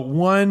 so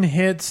 1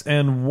 hits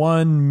and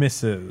 1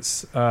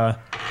 misses.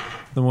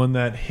 The one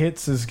that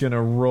hits is going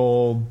to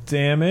roll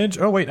damage.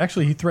 Oh, wait,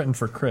 actually, he threatened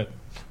for crit.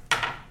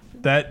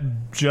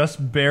 That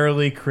just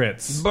barely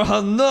crits.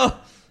 Bruh, no.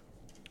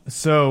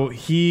 So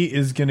he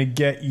is going to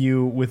get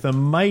you with a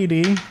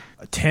mighty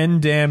 10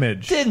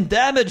 damage. 10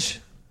 damage.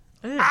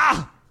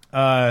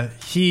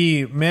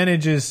 He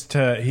manages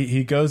to...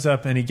 He goes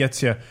up and he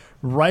gets you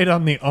right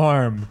on the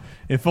arm.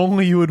 If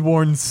only you had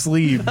worn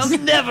sleeves.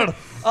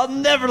 I'll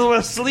never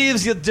wear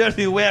sleeves, you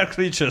dirty were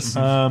creatures.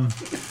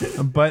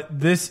 But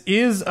this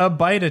is a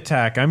bite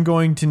attack. I'm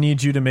going to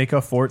need you to make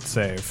a fort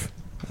save.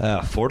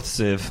 Fourth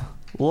save.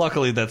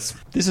 Luckily, this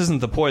isn't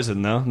the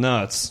poison, no?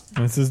 No,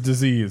 This is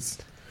disease.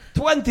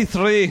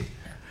 23.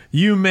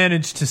 You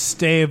managed to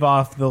stave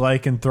off the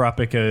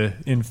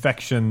lycanthropic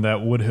infection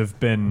that would have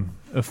been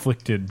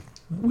afflicted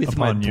With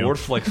my upon you.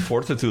 dwarf-like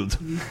fortitude.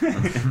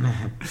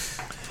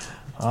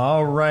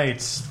 All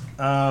right.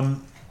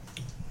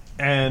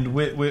 And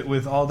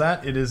with all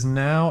that, it is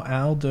now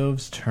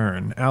Aldov's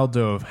turn.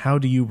 Aldov, how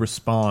do you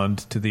respond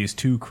to these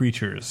two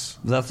creatures?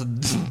 That's a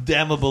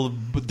damnable,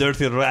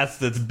 dirty rat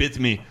that bit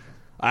me.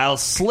 I'll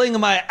sling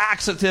my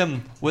axe at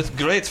him with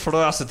great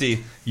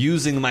ferocity,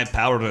 using my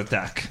power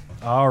attack.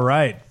 All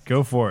right,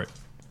 go for it.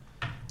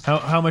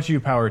 How much are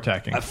you power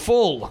attacking?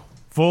 Full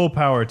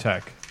power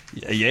attack.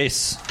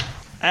 Yes.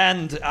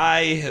 And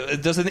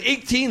does an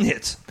 18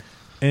 hit?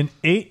 An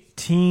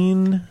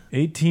 18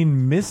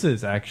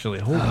 misses, actually.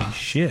 Holy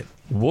shit.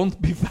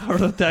 Won't be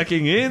power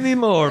attacking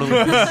anymore with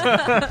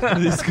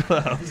this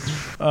clown.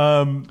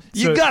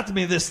 You got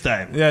me this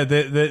time. Yeah,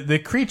 the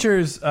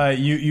creatures,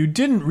 you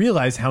didn't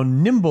realize how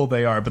nimble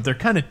they are, but they're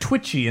kind of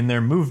twitchy in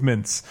their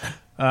movements.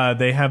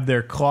 They have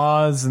their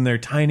claws and their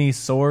tiny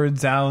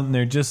swords out, and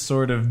they're just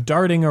sort of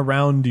darting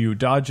around you,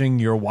 dodging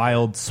your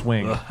wild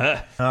swing.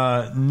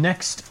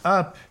 Next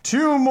up,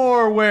 two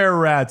more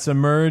were-rats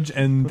emerge,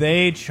 and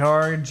they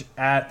charge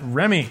at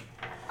Remy.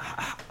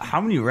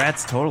 How many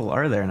rats total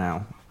are there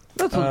now?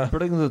 That will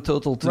bring the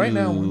total to... Right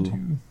now, 1,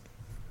 2...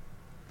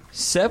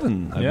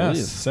 7, I believe.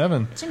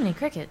 7. Jiminy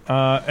Cricket.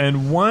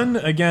 And one,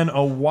 again,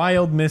 a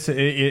wild miss.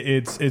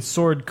 Its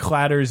sword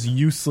clatters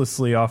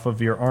uselessly off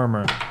of your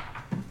armor.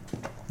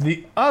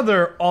 The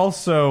other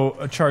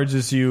also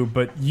charges you,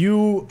 but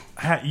you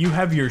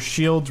have your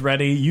shields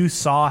ready. You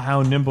saw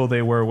how nimble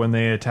they were when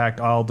they attacked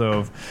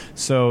Aldov,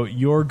 so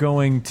you're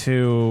going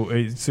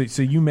to...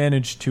 So you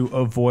managed to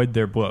avoid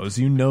their blows.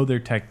 You know their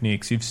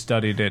techniques. You've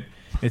studied it.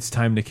 It's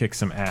time to kick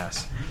some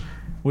ass.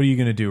 What are you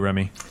going to do,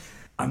 Remy?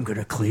 I'm going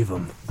to cleave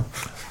them.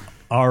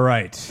 All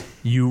right.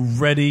 You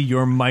ready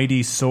your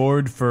mighty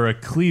sword for a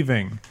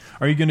cleaving?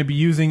 Are you going to be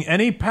using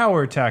any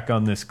power attack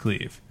on this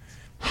cleave?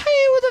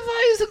 I would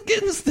advise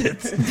against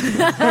it.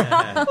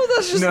 Oh,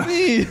 that's just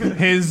me.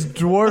 His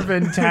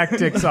dwarven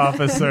tactics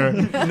officer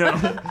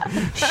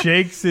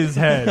shakes his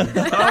head.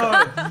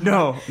 Oh,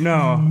 no.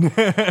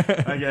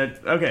 I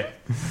get... Okay.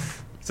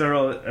 So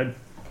roll a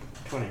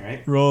 20,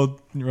 right? Roll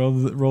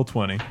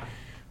 20,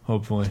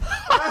 hopefully.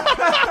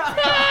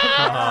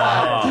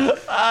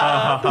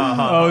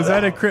 Oh, is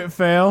that a crit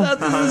fail? That's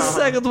the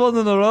second one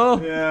in a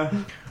row. Yeah.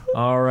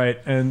 All right,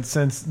 and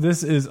since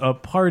this is a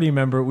party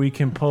member, we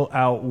can pull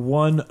out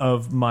one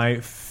of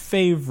my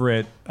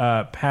favorite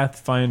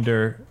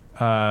Pathfinder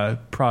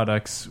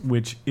products,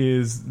 which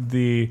is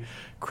the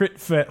Crit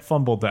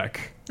Fumble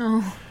deck.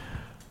 Oh.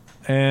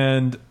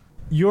 And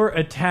your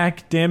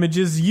attack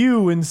damages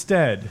you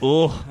instead.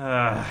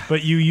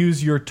 But you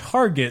use your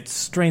target's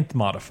strength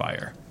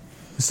modifier.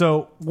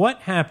 So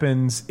what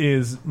happens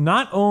is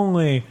not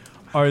only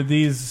are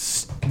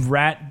these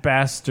rat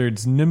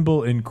bastards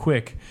nimble and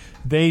quick,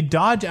 they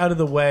dodge out of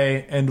the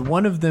way, and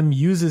one of them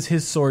uses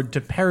his sword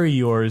to parry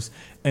yours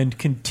and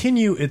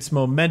continue its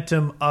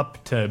momentum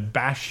up to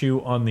bash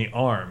you on the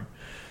arm.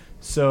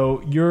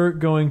 So you're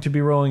going to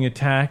be rolling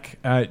attack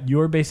at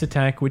your base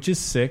attack, which is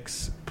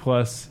 6,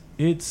 plus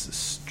its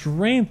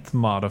strength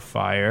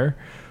modifier,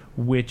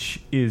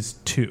 which is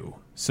 2.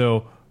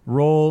 So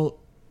roll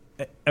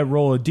a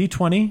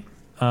d20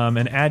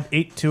 and add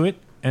 8 to it,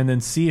 and then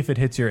see if it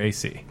hits your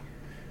AC.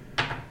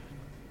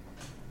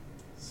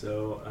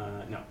 So,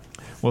 no.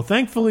 Well,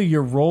 thankfully,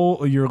 your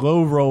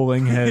low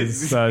rolling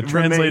has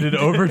translated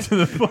over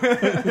to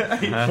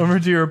over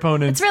to your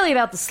opponent. It's really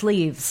about the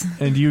sleeves.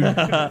 And you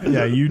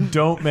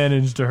don't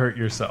manage to hurt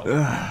yourself.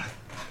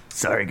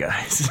 Sorry,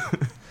 guys.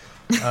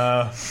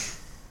 I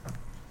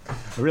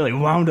really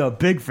wound up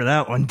big for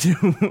that one,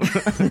 too.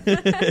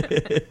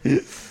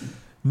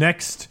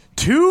 Next,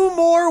 2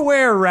 more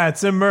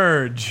were-rats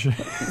emerge.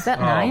 Is that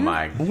 9? Oh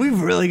my!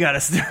 We've really got to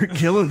start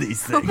killing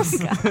these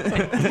things.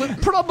 We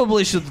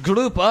probably should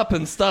group up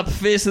and stop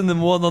facing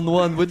them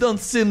one-on-one. We don't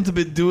seem to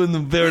be doing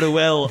them very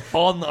well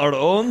on our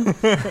own. All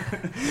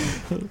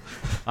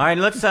right,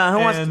 let's.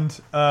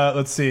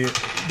 Let's see.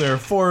 There are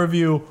 4 of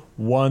you.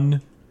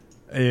 One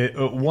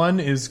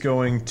is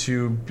going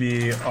to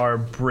be our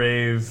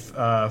brave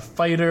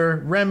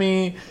fighter,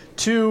 Remy.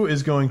 2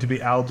 is going to be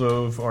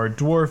Aldov, our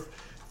dwarf.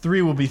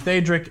 3 will be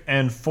Thadric,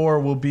 and 4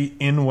 will be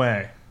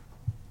Inway.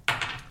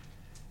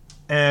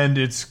 And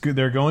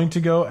they're going to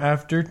go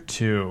after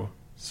 2.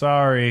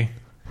 Sorry.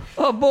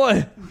 Oh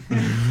boy!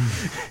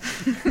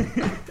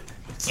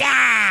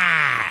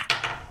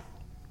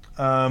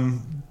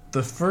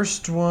 The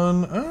first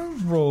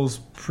one rolls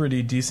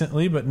pretty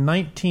decently, but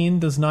 19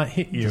 does not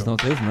hit you. Does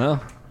not hit, no.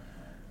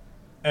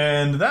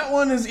 And that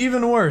one is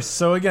even worse.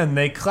 So again,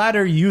 they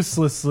clatter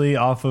uselessly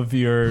off of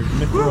your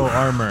mithril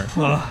armor.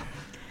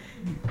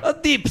 A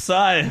deep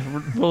sigh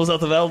rolls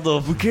out of Aldo.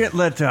 We can't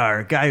let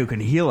our guy who can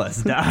heal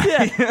us die.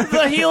 Yeah,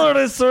 the healer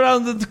is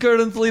surrounded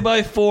currently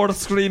by 4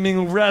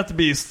 screaming rat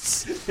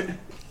beasts.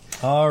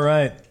 All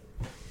right.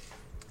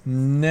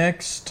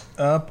 Next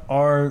up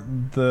are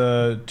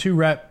the 2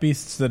 rat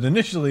beasts that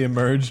initially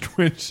emerged,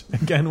 which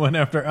again went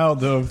after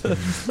Aldo.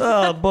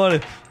 Oh, buddy.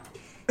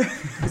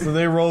 So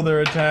they roll their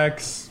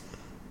attacks.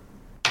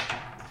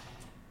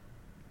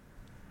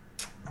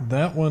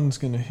 That one's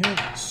going to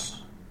hit,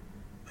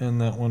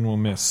 and that one will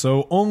miss.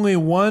 So only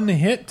one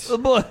hit. Oh,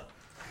 boy.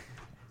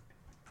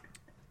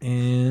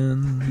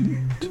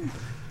 And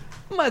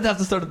Might have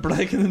to start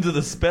breaking into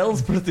the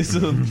spells pretty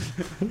soon.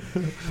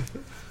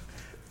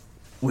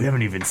 We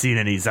haven't even seen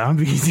any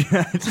zombies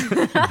yet.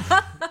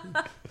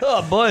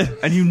 Oh, boy.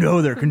 And you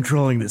know they're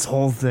controlling this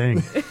whole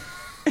thing.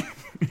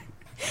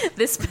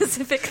 This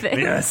specific thing.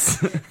 Yes.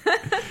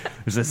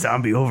 There's a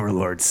zombie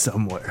overlord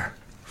somewhere.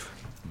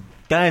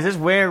 Guys, this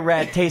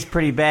were-rat tastes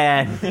pretty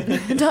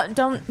bad.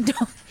 Don't.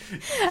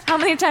 How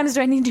many times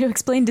do I need to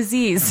explain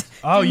disease?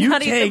 oh, Do you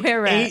not eat the take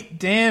were-rat. 8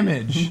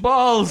 damage.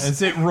 Balls.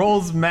 As it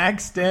rolls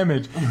max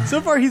damage.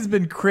 So far, he's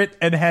been crit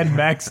and had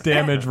max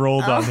damage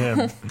rolled on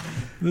him.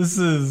 This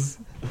is...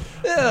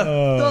 Yeah,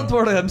 don't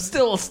worry, I'm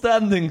still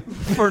standing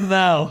for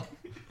now.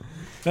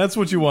 That's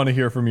what you want to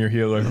hear from your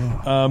healer.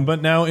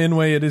 But now,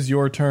 Inway, it is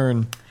your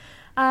turn.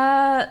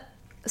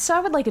 So I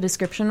would like a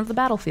description of the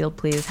battlefield,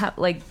 please.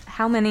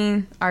 How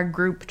many are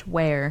grouped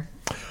where?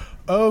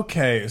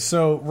 Okay,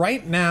 so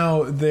right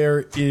now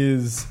there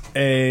is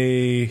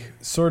a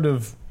sort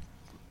of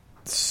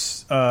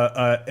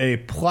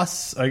a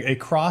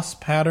cross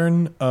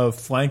pattern of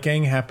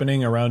flanking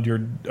happening around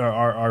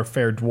our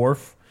fair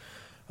dwarf.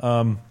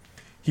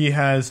 He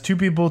has 2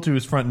 people to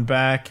his front and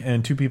back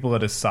and 2 people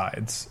at his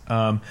sides.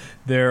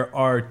 There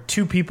are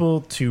 2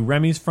 people to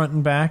Remy's front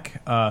and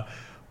back.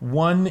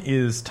 One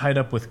is tied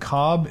up with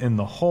Cobb in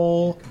the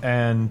hole,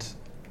 and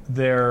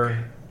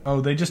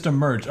they just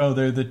emerged. Oh,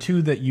 they're the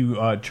 2 that you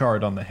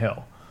charred on the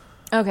hill.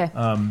 Okay.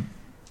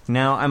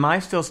 Now, am I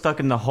still stuck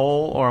in the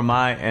hole, or am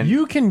I? And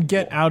You can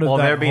get out of that hole.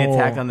 Well, they're being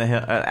attacked on the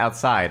hill,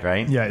 outside,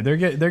 right? Yeah, they're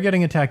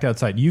getting attacked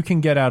outside. You can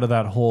get out of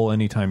that hole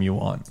anytime you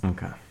want.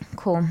 Okay.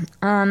 Cool.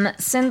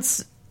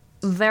 Since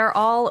they're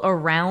all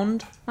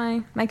around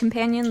my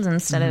companions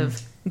instead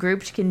of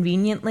grouped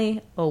conveniently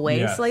away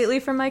Yes. slightly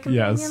from my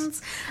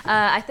companions,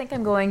 I think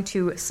I'm going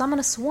to summon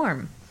a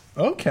swarm.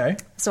 Okay.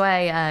 So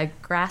I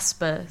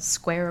grasp a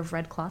square of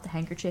red cloth, a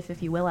handkerchief,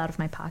 if you will, out of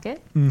my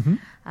pocket.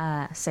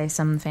 Say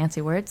some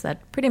fancy words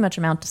that pretty much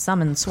amount to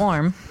summon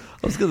swarm.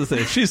 I was going to say,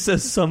 if she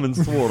says summon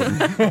swarm,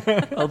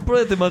 I'll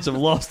pretty much have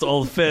lost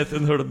all faith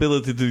in her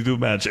ability to do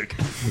magic.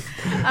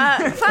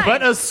 Fine.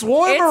 But a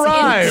swarm It's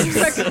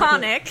arrives.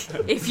 draconic,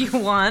 if you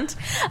want.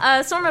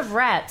 A swarm of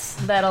rats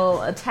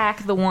that'll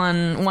attack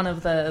one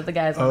of the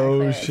guys on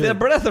Oh, my shit. They're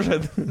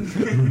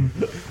brethren.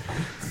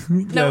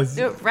 No, Yes.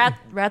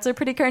 rats are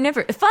pretty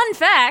carnivorous. Fun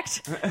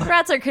fact: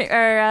 rats are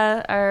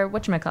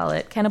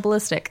whatchamacallit,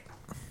 cannibalistic.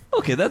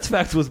 Okay, that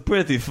fact was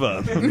pretty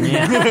fun. Fun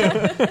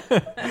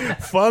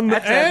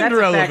That's and a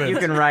relevant. fact you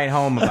can write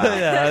home about.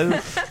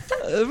 Yeah,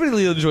 I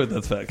really enjoyed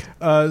that fact.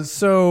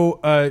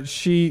 So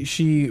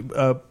she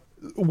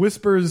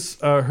whispers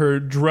her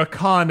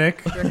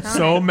draconic,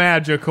 so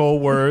magical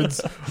words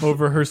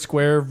over her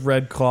square of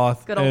red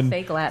cloth. Good old and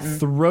fake Latin.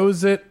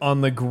 Throws it on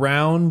the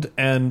ground,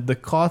 and the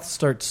cloth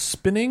starts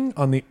spinning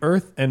on the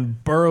earth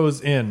and burrows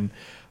in,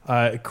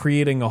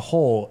 creating a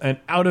hole. And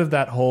out of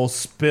that hole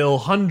spill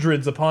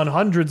hundreds upon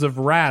hundreds of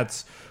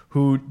rats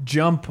who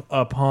jump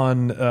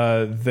upon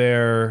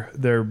their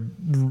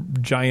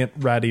giant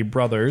ratty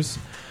brothers.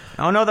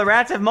 Oh no, the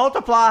rats have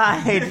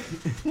multiplied.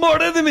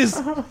 More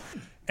enemies.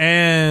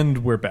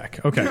 And we're back.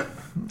 Okay.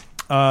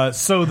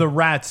 So the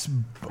rats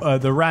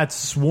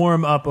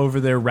swarm up over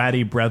their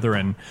ratty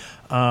brethren,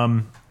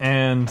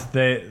 and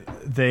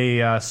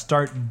they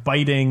start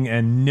biting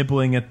and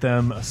nibbling at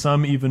them.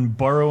 Some even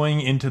burrowing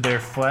into their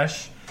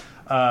flesh.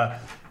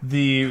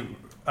 The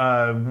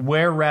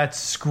were-rats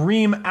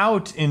scream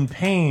out in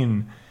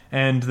pain,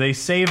 and they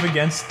save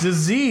against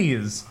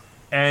disease.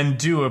 And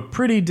do a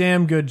pretty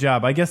damn good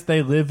job. I guess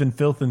they live in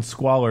filth and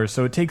squalor,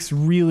 so it takes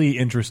really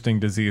interesting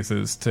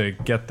diseases to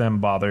get them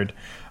bothered.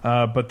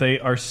 But they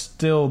are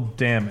still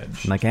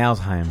damaged. Like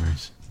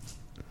Alzheimer's.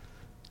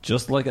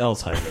 Just like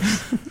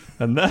Alzheimer's.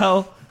 And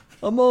now,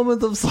 a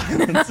moment of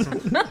silence.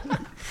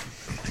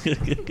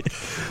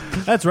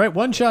 That's right,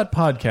 One Shot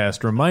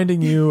Podcast,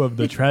 reminding you of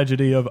the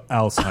tragedy of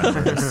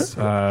Alzheimer's.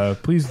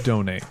 Please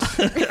donate.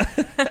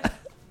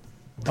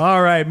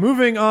 All right,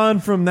 moving on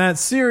from that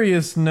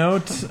serious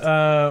note,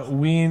 Are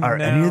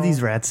any of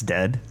these rats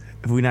dead?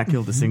 Have we not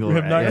killed a single We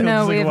have not rat killed yet?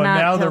 No, a we single have one.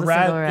 not Now the killed a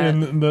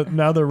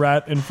single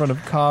rat in front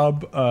of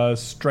Cobb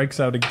strikes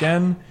out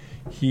again.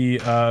 He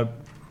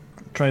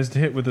tries to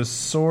hit with his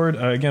sword.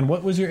 Again,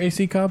 what was your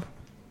AC, Cobb?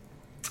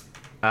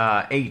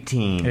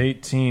 18.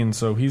 18,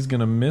 so he's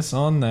going to miss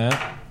on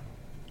that.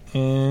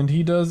 And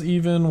he does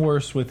even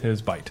worse with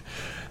his bite.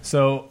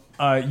 So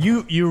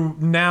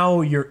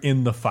you're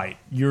in the fight.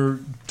 You're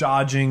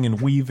dodging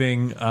and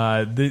weaving.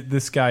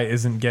 This guy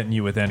isn't getting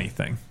you with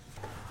anything.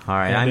 All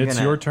right, and it's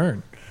your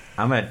turn.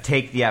 I'm going to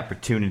take the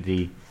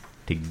opportunity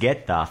to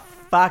get the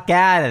fuck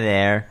out of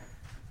there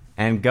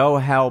and go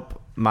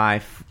help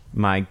my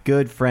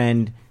good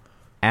friend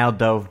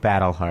Aldove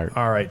Battleheart.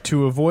 All right,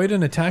 to avoid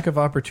an attack of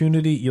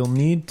opportunity, you'll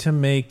need to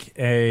make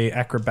a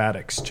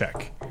acrobatics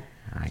check.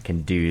 I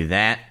can do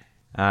that.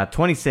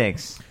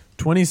 26.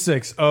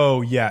 26.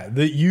 Oh, yeah.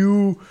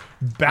 You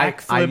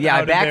backflip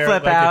out of there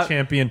like a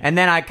champion. And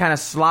then I kind of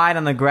slide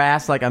on the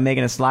grass like I'm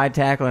making a slide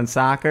tackle in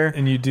soccer.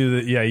 And you do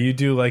you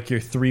do like your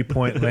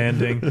 3-point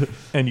landing,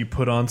 and you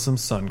put on some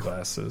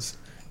sunglasses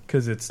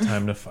because it's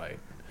time to fight.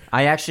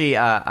 I actually,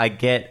 I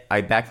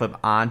backflip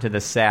onto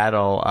the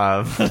saddle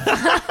of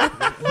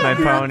my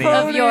pony.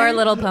 Of your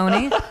little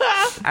pony.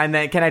 And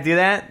then, can I do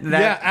that?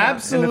 Yeah,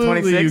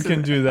 absolutely you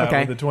can do that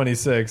okay. with the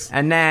 26.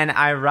 And then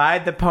I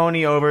ride the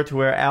pony over to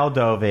where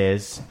Aldove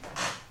is.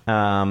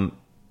 And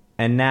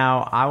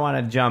now I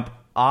want to jump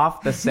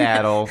off the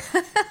saddle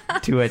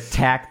to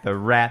attack the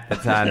rat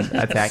that's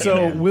attacking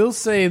So him. we'll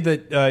say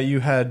that you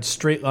had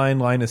straight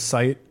line of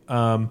sight,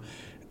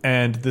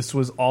 and this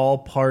was all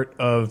part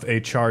of a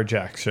charge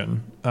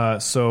action.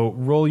 So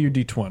roll your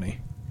d20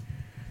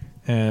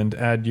 and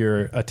add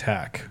your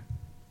attack.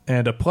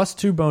 And a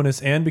 +2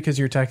 bonus, and because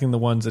you're attacking the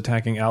ones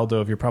attacking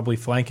Aldove, you're probably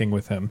flanking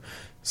with him.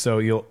 So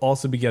you'll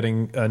also be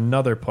getting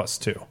another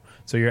 +2.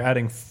 So you're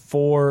adding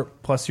 4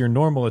 plus your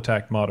normal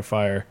attack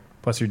modifier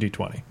plus your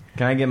d20.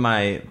 Can I get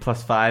my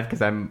 +5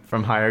 because I'm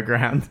from higher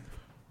ground?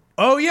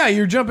 Oh, yeah,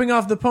 you're jumping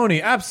off the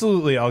pony.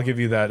 Absolutely, I'll give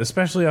you that,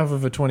 especially off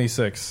of a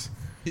 26.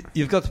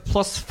 You've got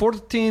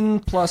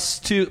 +14,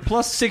 +2,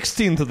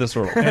 +16 to this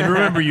roll. And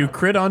remember, you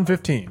crit on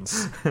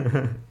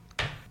 15s.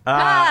 All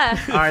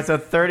right, so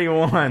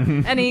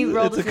 31. And he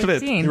rolled a It's a crit.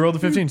 15. You rolled a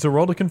 15, so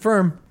roll to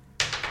confirm.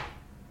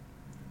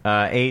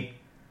 8 +15.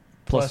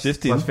 plus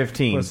 15.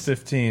 Plus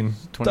 15.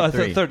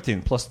 23.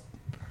 13 plus.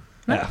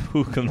 Yeah,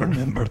 who can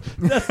remember?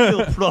 That's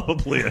still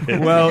probably a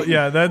hit. Well,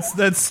 yeah,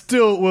 that's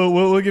still.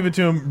 We'll give it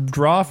to him.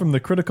 Draw from the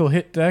critical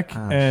hit deck,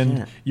 and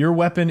shit. your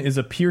weapon is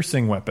a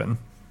piercing weapon.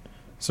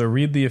 So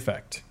read the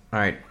effect. All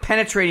right,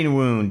 penetrating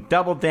wound,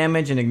 double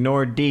damage, and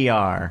ignore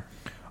DR.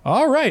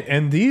 All right,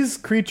 and these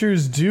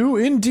creatures do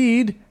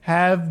indeed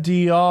have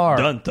DR.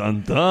 Dun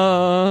dun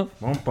dun.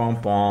 Bum,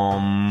 bum,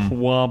 bum.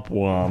 Womp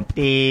womp.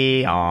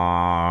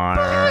 DR.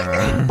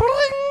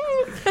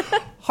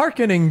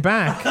 Harkening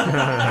back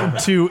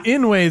to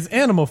Inway's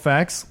animal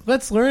facts,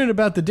 let's learn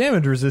about the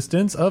damage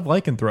resistance of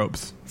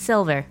lycanthropes.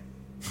 Silver.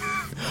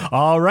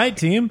 All right,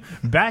 team,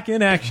 back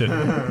in action.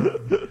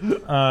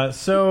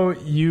 So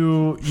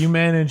you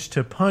managed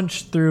to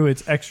punch through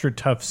its extra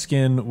tough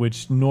skin,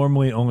 which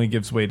normally only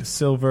gives way to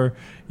silver.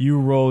 You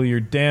roll your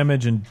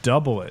damage and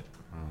double it.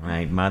 All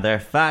right,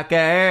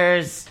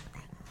 motherfuckers.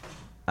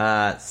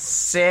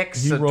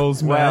 6. He so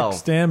rolls 12.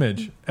 max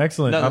damage.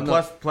 Excellent.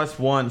 No, Plus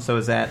 1, so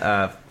is that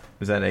a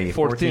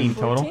 14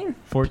 total? 14.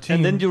 14.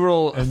 And then you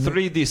roll And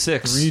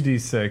 3d6.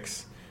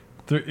 3d6.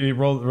 You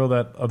roll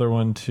that other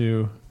one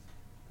too.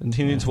 And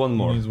he needs one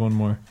more. He needs one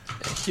more.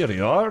 Here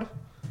you are.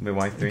 Wait,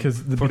 why 3?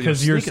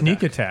 Because your your sneak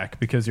sneak attack,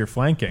 because you're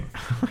flanking.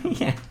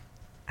 Yeah.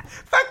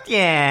 Fuck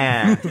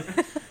yeah.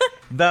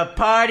 The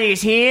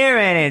party's here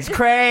and it's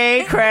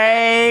cray,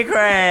 cray,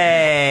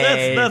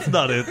 cray. That's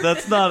not it.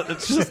 That's not.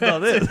 It's just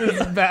not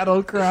it.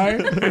 Battle cry.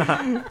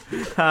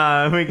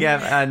 We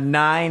get a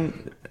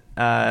 9.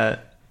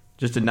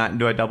 Just a 9.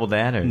 Do I double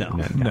that or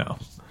No.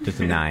 Just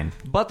a 9.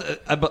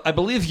 But I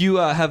believe you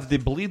have the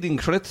bleeding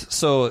crit,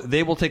 so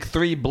they will take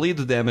 3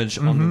 bleed damage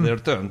on their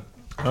turn.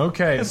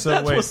 Okay, so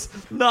That wait. was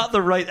not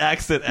the right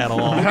accent at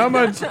all. How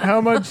much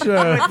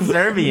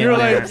Serbian. you're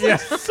there. like, yeah.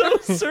 So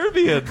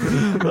Serbian.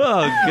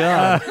 Oh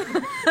god.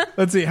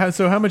 Let's see.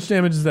 How much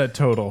damage is that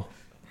total?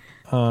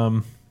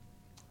 It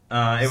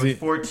was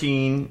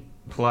 14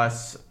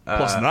 plus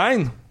Plus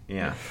 9.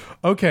 Yeah.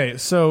 Okay,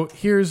 so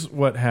here's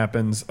what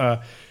happens.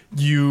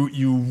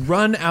 You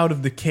run out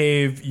of the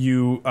cave.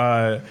 You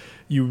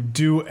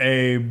do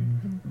a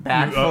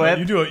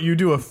Backflip. You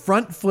do a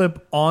front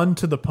flip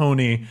onto the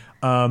pony,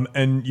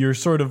 and you're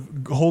sort of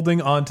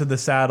holding onto the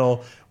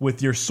saddle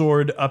with your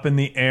sword up in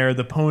the air.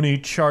 The pony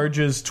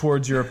charges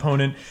towards your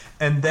opponent,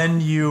 and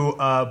then you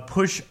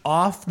push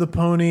off the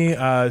pony,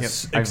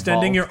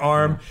 extending vault. your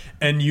arm,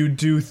 and you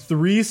do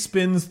 3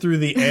 spins through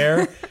the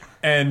air.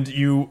 And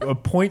you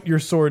point your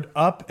sword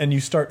up, and you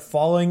start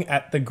falling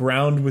at the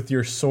ground with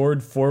your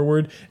sword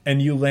forward,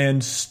 and you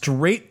land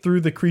straight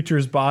through the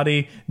creature's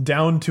body,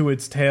 down to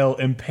its tail,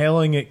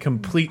 impaling it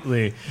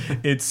completely.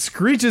 It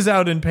screeches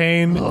out in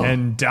pain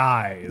and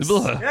dies.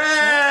 Hey!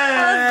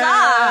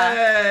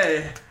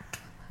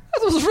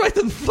 That was right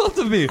in front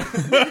of me. It's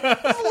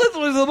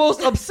literally the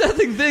most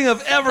upsetting thing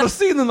I've ever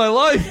seen in my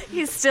life.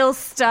 He's still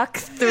stuck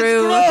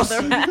through gross.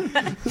 the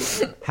rat.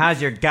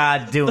 How's your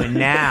god doing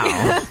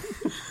now?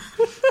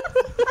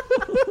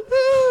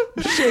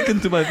 Shaken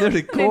to my very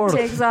Nick core.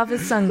 takes off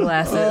his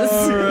sunglasses.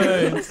 All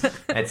right.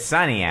 It's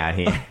sunny out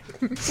here.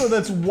 So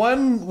that's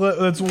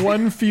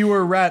one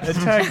fewer rat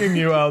attacking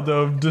you,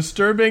 Aldo,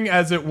 disturbing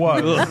as it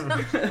was.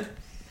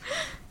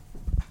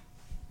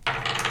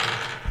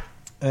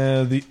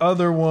 The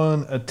other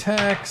one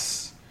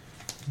attacks,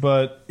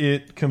 but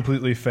it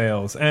completely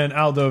fails. And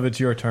Aldo, it's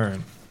your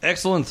turn.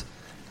 Excellent.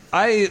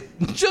 I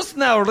just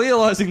now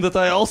realizing that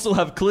I also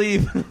have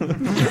cleave. And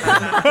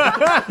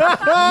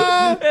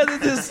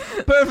it is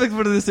perfect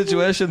for this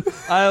situation.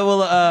 I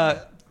will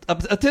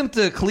attempt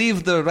to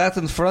cleave the rat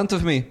in front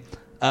of me.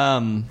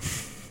 And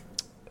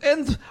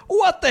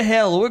what the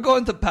hell? We're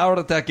going to power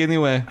attack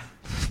anyway.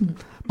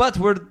 But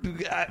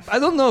I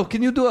don't know.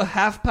 Can you do a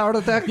half power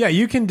attack? Yeah,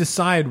 you can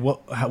decide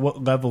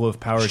what level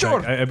of power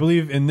attack. I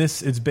believe in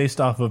this, it's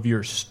based off of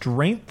your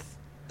strength.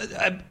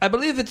 I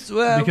believe it's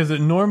because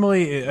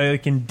normally,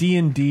 like in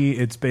D&D,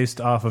 it's based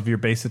off of your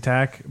base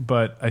attack,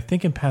 but I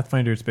think in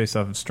Pathfinder it's based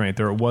off of strength,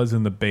 or it was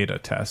in the beta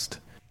test.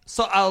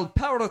 So I'll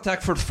power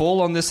attack for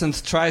full on this and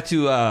try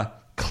to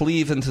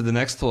cleave into the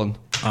next one.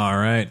 All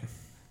right.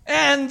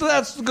 And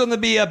that's gonna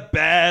be a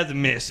bad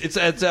miss.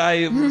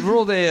 I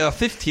rolled a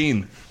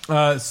 15.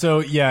 So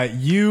yeah,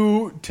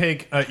 you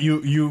take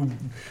you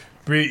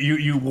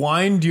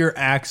wind your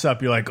axe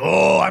up. You're like,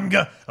 I'm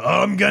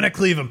gonna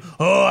cleave him.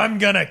 I'm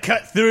gonna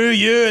cut through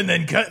you and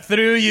then cut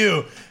through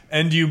you.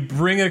 And you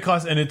bring it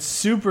across, and it's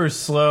super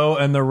slow.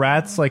 And the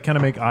rats like kind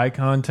of make eye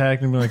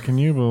contact and be like, "Can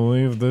you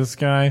believe this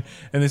guy?"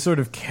 And they sort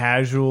of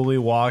casually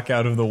walk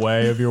out of the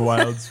way of your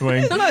wild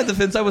swing. In my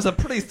defense, I was a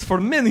priest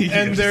for many years.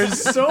 And there's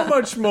so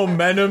much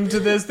momentum to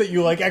this that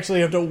you like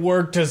actually have to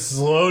work to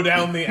slow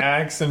down the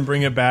axe and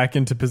bring it back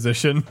into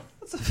position.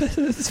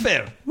 It's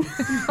fair.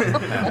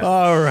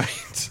 All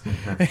right.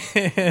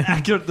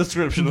 Accurate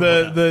description.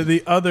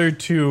 The other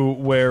two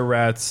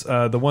were-rats,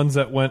 the ones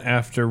that went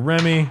after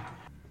Remy,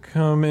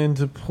 come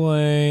into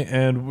play,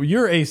 and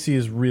your AC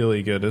is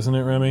really good, isn't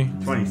it, Remy?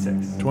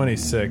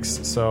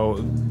 26. So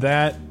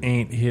that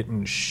ain't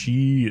hitting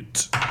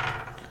shit.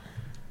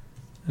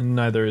 And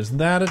neither is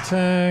that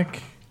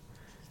attack.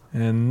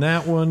 And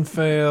that one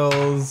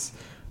fails.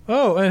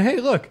 Oh, and hey,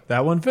 look,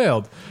 that one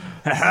failed.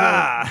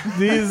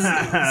 These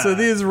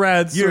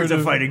rats Years sort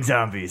of fighting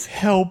zombies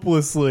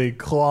helplessly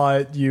claw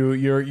at you.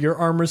 Your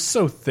armor's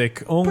so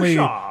thick, only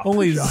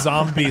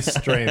zombie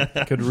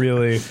strength could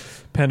really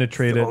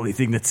penetrate it. the only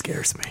thing that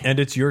scares me. And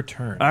it's your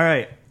turn. All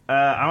right,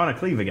 I want to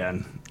cleave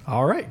again.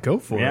 All right, go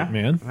for it,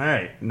 man. All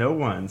right, no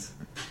ones.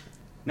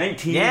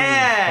 19.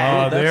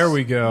 Yeah. Oh, there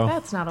we go.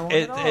 That's not a one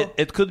at all.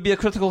 It could be a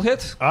critical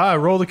hit.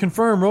 Roll to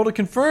confirm.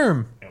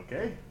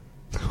 Okay.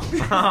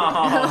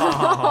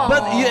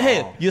 But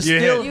you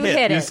still You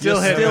hit it. You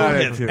still hit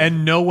it.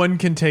 And no one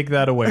can take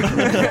that away from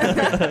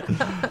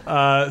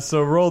you.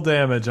 So roll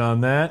damage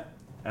on that.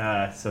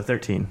 So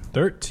 13.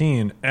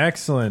 13.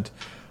 Excellent.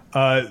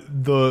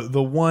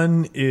 The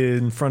one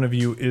in front of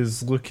you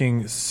is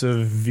looking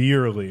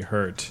severely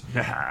hurt.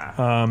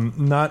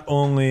 Not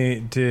only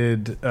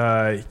did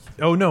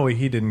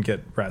he didn't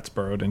get rats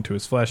burrowed into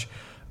his flesh.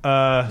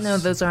 No,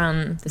 those are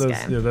on this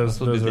guy. Yeah, those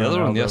the are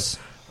other on one, Aldo's. yes.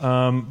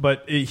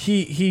 But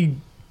he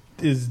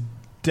is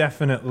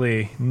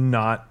definitely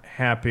not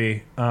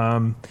happy.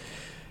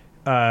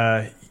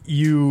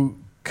 You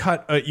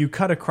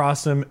cut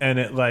across him, and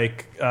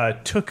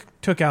it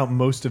took out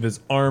most of his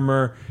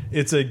armor.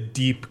 It's a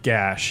deep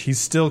gash. He's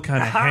still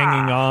kind of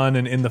hanging on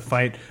and in the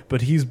fight,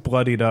 but he's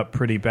bloodied up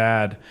pretty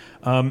bad.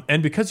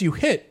 And because you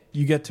hit,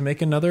 you get to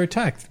make another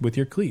attack with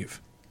your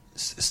cleave.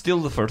 Still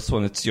the first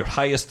one. It's your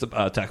highest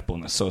attack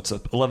bonus, so it's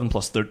 11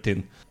 plus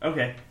 13.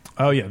 Okay.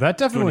 Oh yeah, that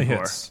definitely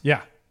 24. hits.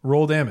 Yeah,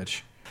 roll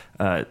damage.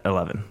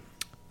 11.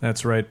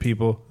 That's right,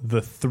 people.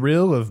 The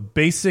thrill of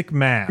basic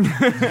math.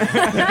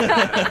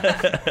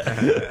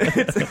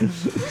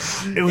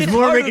 It was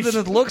more harder making than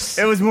it looks.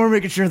 It was more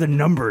making sure the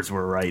numbers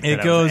were right. It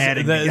that I goes was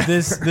adding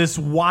together. this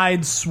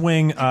wide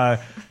swing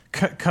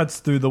cuts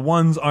through the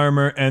one's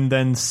armor and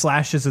then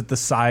slashes at the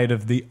side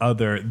of the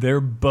other. They're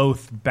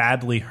both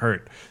badly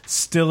hurt,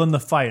 still in the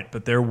fight,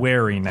 but they're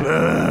wary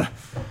now.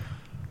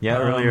 Yeah,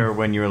 earlier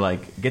when you were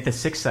like, get the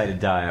 6-sided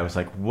die, I was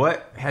like,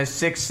 what has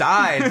 6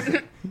 sides?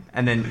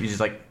 And then you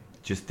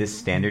just this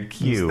standard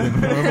cube.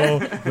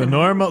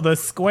 The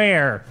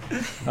square.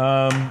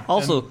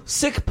 Also,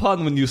 sick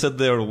pun when you said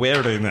they were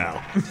wary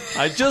now.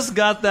 I just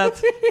got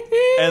that,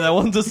 and I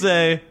want to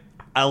say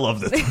I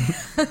loved it.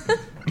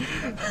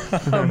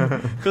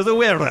 Because they're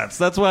were-rats.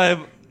 That's why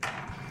I'm...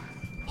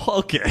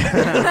 Okay.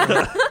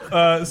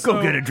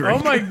 Go get a drink.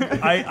 Oh my...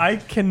 I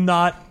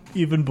cannot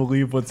even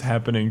believe what's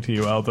happening to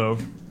you, Aldo.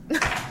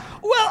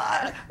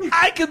 Well,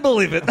 I can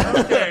believe it.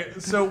 Okay,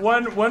 so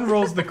one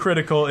rolls the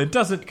critical. It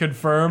doesn't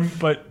confirm,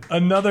 but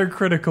another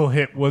critical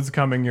hit was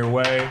coming your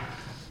way.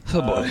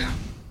 Oh boy.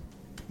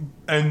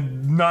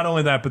 And not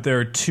only that, but there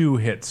are 2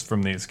 hits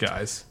from these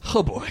guys.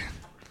 Oh boy.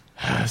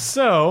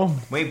 So...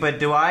 Wait, but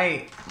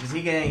does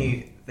he get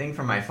anything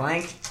from my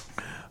flank?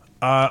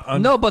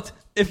 No, but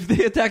if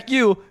they attack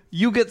you,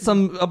 you get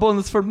a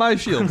bonus for my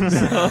shield.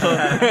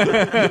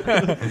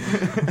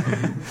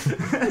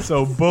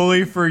 So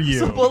bully for you.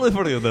 So bully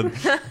for you then.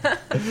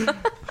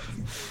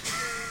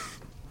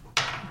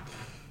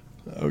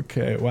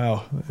 Okay,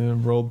 wow. It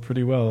rolled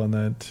pretty well on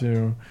that,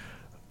 too.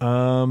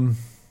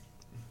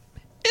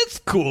 It's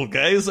cool,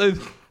 guys. I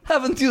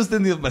haven't used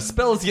any of my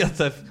spells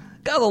yet. I've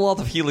got a lot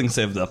of healing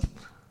saved up.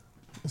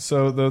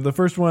 So the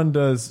first one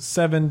does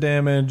 7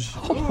 damage.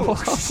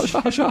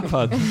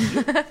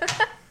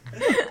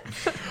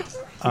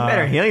 You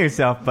better heal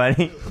yourself,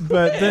 buddy.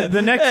 But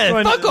the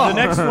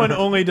next one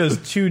only does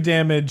 2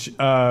 damage,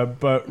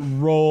 but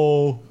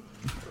roll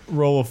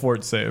a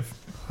fort save.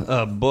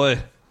 Oh, boy.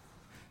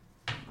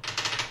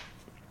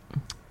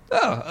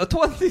 Oh, a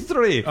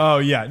 23. Oh,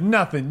 yeah,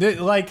 nothing.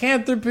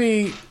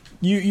 Lycanthropy,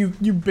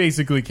 you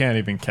basically can't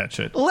even catch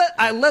it.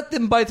 I let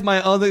them bite my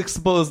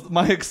exposed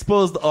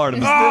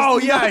arms. Oh,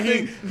 yeah,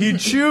 he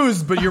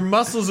chews, but your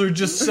muscles are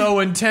just so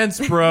intense,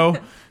 bro.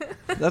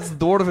 That's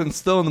dwarven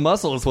stone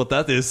muscle is what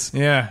that is.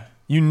 Yeah,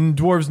 you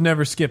dwarves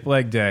never skip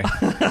leg day.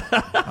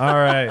 All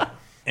right.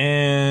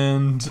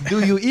 And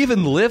do you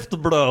even lift,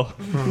 bro?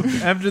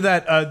 After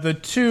that, the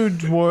two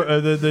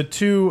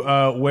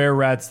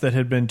were-rats that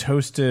had been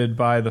toasted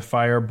by the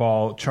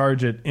fireball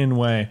charge it in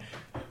way,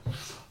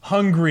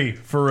 hungry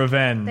for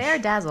revenge. They are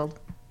dazzled.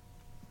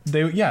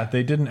 They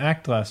didn't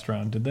act last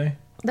round, did they?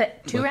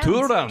 Two rounds?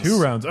 2 rounds.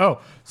 2 rounds. Oh,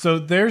 so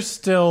they're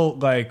still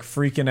like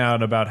freaking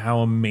out about how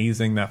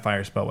amazing that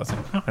fire spell was.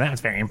 Oh, that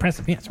was very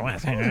impressive. Yes, it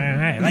was.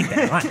 I like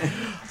that a lot.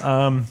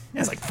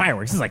 It's like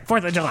fireworks. It's like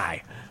 4th of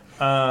July.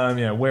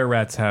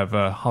 Were-rats have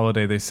a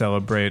holiday they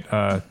celebrate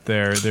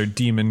their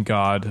demon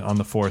god on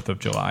the 4th of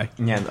July.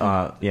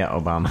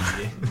 Obama.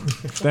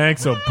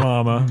 Thanks,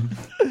 Obama.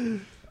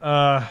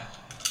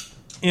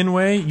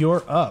 Inway,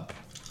 you're up.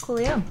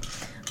 Coolio.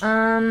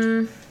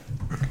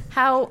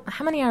 How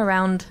many are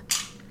around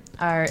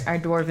our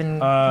dwarven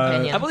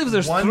companion? I believe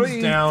there's One's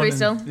 3. down. 3 and-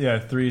 still? Yeah,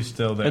 3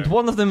 still there. And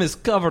one of them is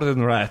covered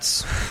in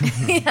rats.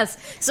 Yes.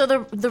 So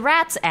the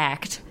rats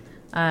act.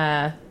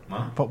 But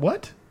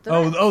what?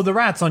 The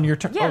rats on your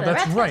turn. Yeah, oh, the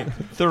that's rats right.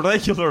 The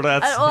regular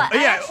rats.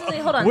 Actually,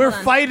 hold on. We're hold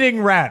on.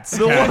 fighting rats.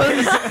 The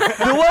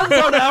ones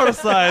on our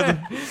side.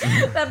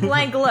 That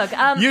blank look.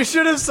 You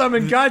should have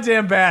summoned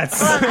goddamn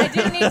bats. Hold on,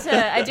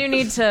 I do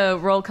need to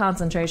roll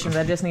concentration,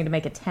 but I just need to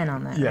make a 10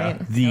 on that, Yeah. right?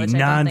 The Which I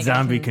don't think I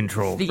non-zombie can-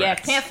 control. Yeah,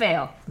 can't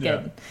fail. Yeah.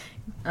 Good.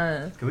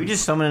 Can we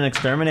just summon an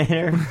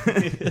exterminator?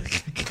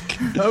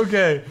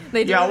 Okay.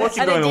 They do Yeah, what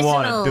you an going to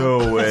want additional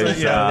to do is...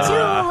 Two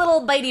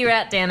little bitey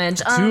rat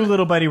damage. 2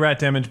 little bitey rat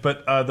damage,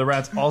 but the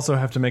rats also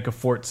have to make a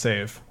fort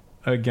save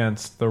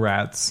against the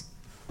rats.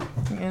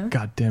 Yeah.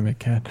 God damn it,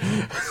 cat.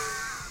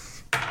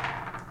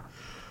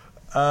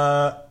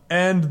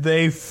 And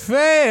they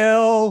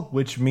fail,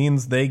 which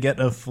means they get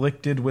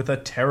afflicted with a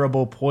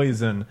terrible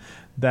poison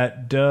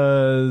that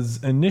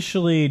does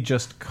initially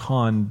just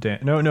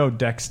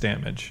dex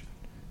damage.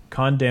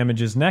 Con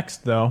damage is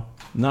next, though.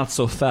 Not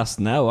so fast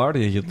now, are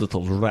you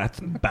little rat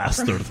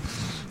bastard?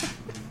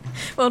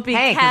 Won't be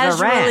Hey, 'cause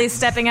they're casually rats.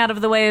 stepping out of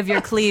the way of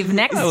your cleave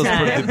next I was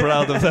time. pretty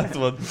proud of that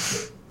one.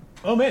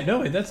 Oh, man, no,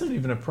 wait, that's not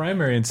even a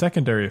primary and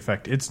secondary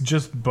effect. It's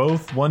just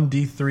both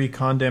 1d3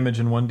 con damage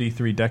and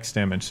 1d3 dex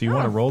damage. So you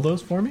want to roll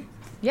those for me?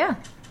 Yeah.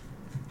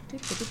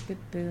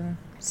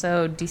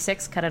 So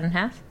D6, cut it in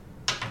half.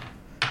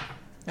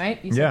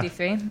 Right? You said Yeah.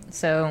 D3.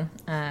 So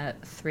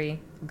 3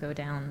 will go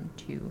down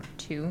to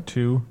 2.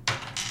 2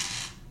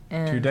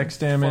 And 2 dex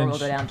 4 damage. will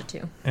go down to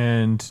 2.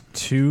 And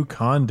 2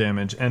 con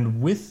damage.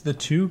 And with the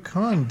 2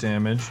 con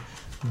damage,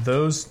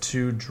 those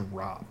 2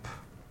 drop.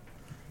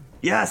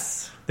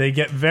 Yes. They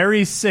get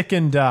very sick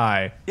and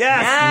die.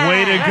 Yes.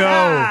 Way to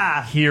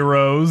go,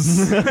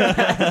 heroes.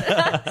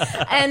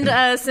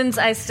 And since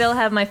I still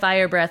have my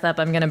fire breath up,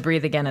 I'm going to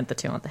breathe again at the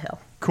 2 on the hill.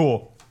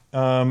 Cool.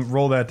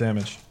 Roll that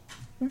damage.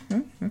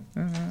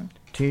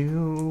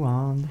 2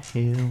 on the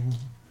hill.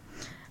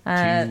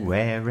 2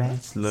 where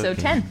rats looking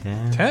 10.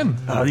 down. 10.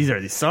 Oh, these are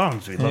the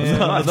songs we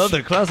love.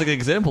 Another classic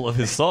example of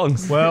his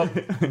songs. Well,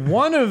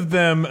 one of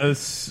them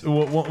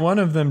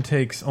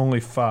takes only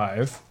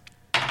 5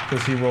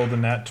 because he rolled a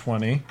nat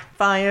 20.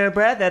 Fire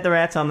breath at the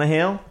rats on the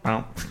hill.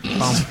 They're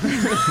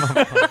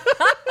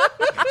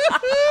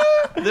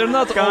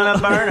not Gonna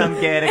burn them,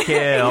 get a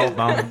kill.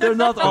 They're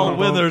not all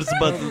winners,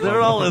 but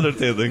they're all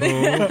entertaining.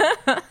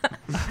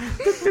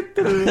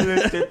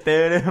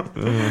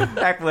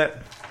 Backflip.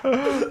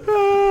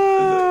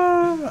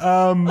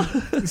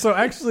 So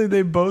actually,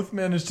 they both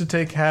managed to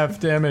take half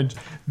damage.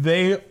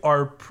 They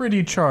are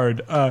pretty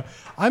charred.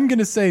 I'm going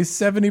to say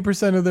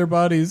 70% of their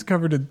body is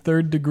covered in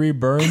 3rd-degree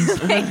burns,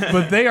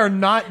 but they are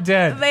not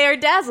dead. They are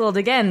dazzled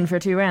again for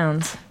 2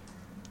 rounds.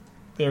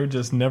 They're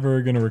just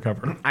never going to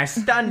recover. I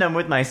stunned them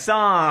with my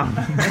song.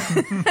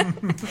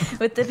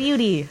 With the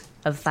beauty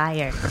of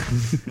fire.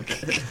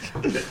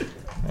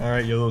 All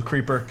right, you little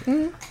creeper.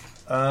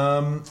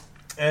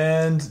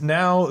 And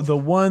now the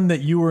one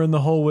that you were in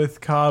the hole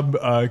with, Cobb,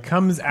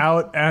 comes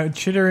out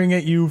chittering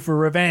at you for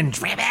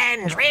revenge.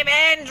 Revenge!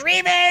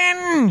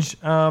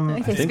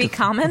 They speak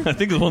common. I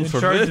think the one's for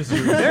me. Charges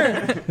you.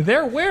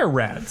 They're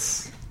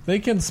were-rats. They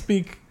can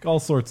speak all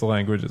sorts of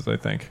languages, I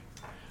think.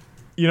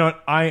 You know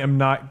what? I am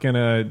not going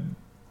to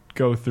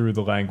go through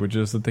the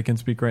languages that they can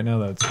speak right now.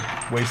 That's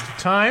a waste of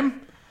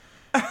time.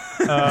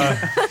 Yes,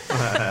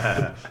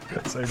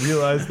 I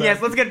realize that. Yes,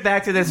 let's get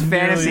back to this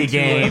fantasy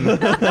game.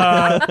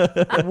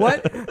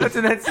 What?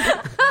 Let's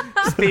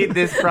speed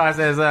this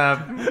process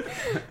up.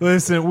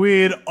 Listen,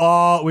 we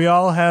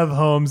all have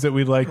homes that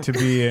we'd like to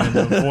be in,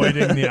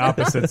 avoiding the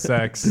opposite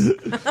sex.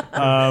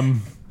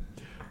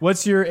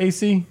 What's your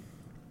AC?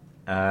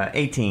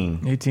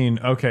 18. 18.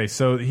 Okay,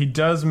 so he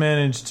does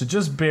manage to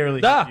just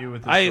barely hit you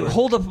with his I sword.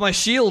 hold up my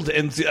shield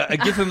and I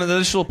give him an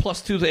additional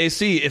 +2 to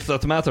AC if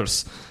that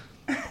matters.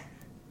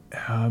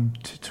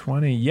 To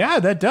 20. Yeah,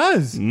 that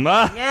does.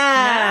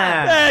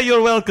 Yeah.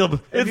 You're welcome.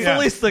 It's the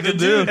least I can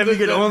do. If you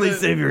could only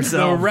save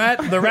yourself.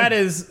 The rat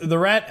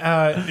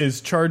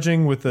is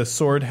charging with a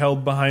sword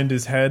held behind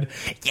his head.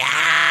 Yeah,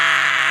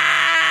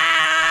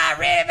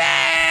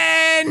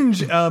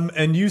 revenge!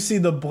 And you see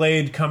the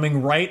blade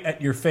coming right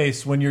at your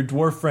face when your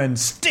dwarf friend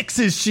sticks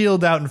his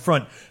shield out in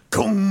front,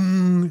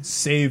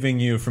 saving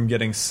you from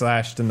getting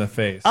slashed in the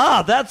face.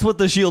 That's what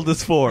the shield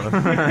is for.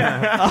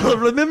 I'll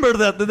remember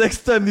that the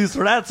next time these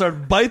rats are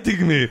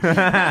biting me. Wait,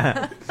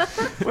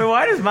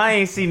 why does my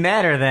AC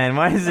matter then?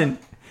 Why isn't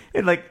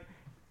it like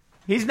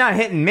he's not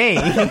hitting me?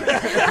 Like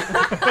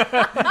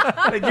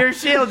your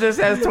shield just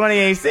has 20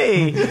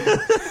 AC. You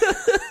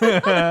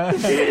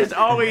just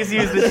always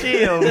use the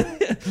shield.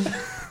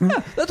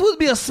 That would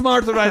be a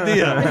smarter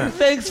idea.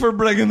 Thanks for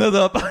bringing that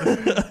up.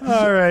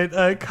 All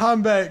right,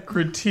 combat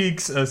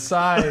critiques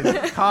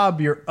aside, Cobb,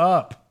 you're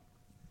up.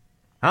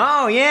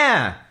 Oh,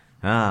 yeah.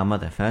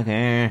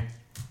 Motherfucker.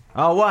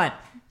 Oh, what?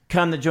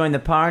 Come to join the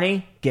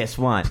party? Guess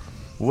what?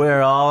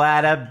 We're all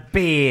out of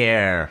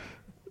beer.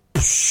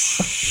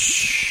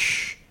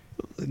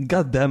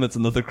 God damn, it's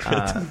another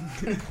crit.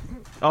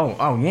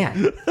 Oh, yeah.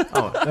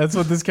 That's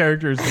what this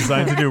character is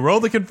designed to do.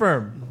 Roll to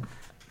confirm.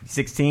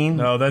 16?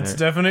 No, that's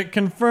definite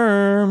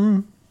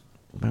confirm.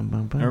 Bum,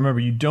 bum, bum. Now remember,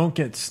 you don't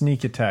get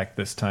sneak attack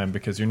this time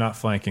because you're not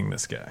flanking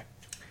this guy.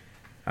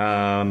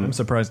 I'm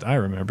surprised I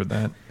remembered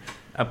that.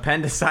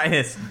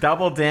 Appendicitis.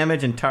 Double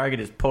damage and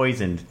target is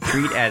poisoned.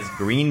 Treat as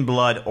green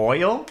blood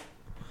oil?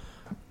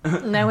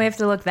 Now we have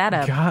to look that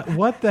up. God,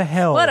 what the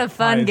hell? What a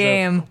fun Liza?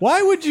 game.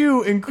 Why would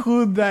you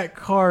include that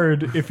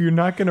card if you're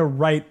not going to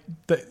write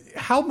the...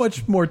 How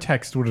much more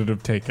text would it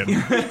have taken?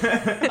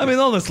 I mean,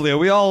 honestly, are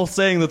we all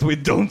saying that we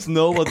don't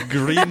know what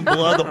green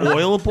blood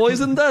oil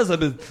poison does? I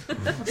mean,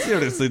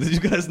 seriously, did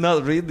you guys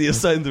not read the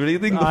assigned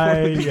reading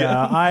before the game?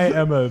 I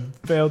am a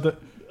failed...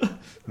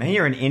 Man,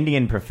 you're an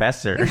Indian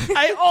professor.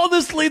 I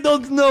honestly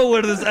don't know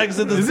where this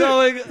exit is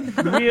going.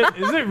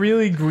 Is it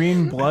really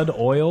green blood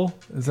oil?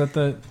 Is that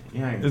the...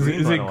 Yeah, Is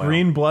it oil.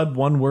 green blood,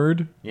 one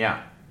word?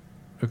 Yeah.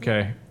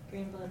 Okay.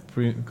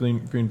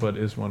 Green blood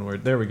is one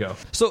word. There we go.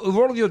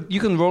 So you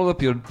can roll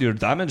up your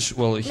damage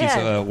while he's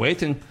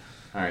waiting.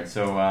 All right,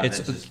 so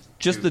It's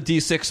just the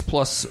D6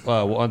 plus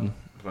 1.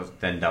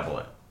 Then double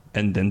it.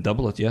 And then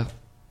double it, yeah.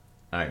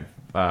 All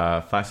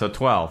right, 5, so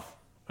 12.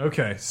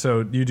 Okay,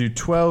 so you do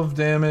 12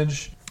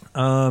 damage,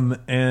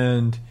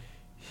 and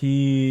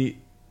he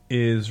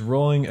is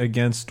rolling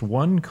against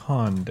 1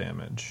 con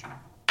damage.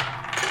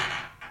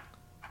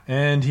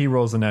 And he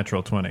rolls a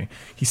natural 20.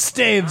 He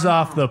staves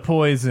off the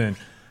poison.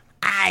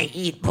 I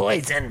eat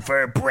poison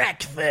for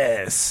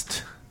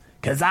breakfast.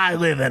 Because I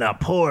live in a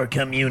poor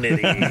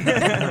community.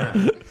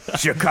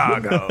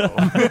 Chicago.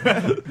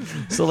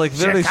 So, like,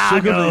 very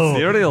sugary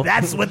cereal.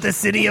 That's what the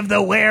city of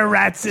the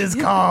were-rats is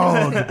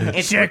called.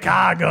 It's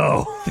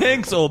Chicago.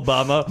 Thanks,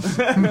 Obama.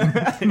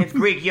 It's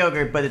Greek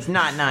yogurt, but it's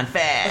not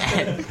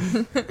non-fat.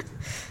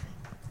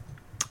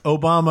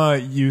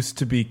 Obama used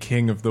to be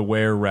king of the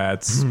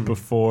were-rats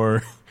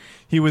before...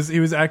 He was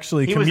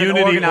actually He was an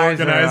community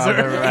organizer.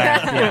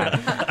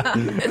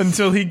 organizer.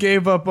 Until he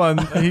gave up on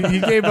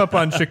he gave up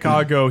on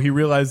Chicago. He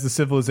realized the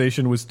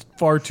civilization was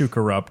far too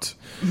corrupt.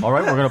 All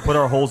right, we're going to put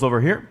our holes over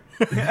here.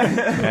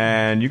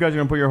 And you guys are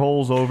going to put your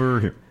holes over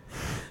here.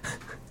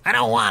 I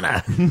don't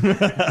wanna.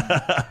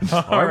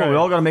 All right, well, we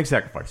all got to make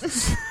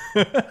sacrifices.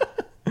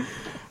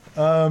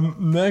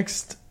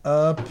 Next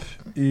up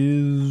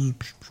is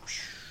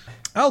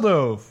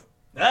Aldo.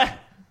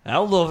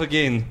 Aldo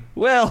again.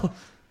 Well,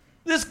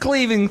 this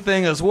cleaving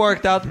thing has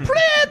worked out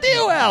pretty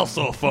well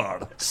so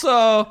far.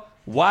 So,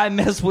 why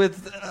mess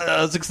with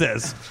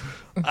success?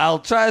 I'll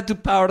try to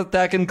power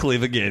attack and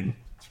cleave again.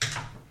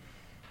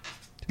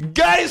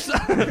 Guys,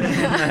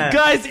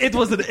 it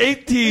was an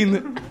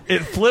 18. It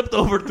flipped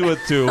over to a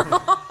 2.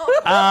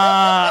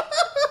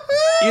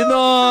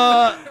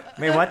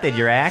 Wait, what? Did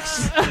your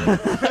axe?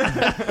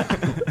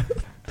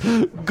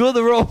 Good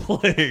role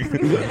playing.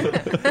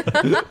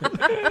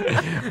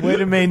 Way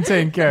to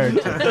maintain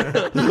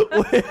character.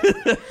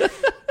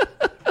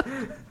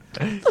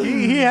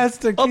 He has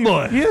to. Oh,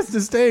 boy. He has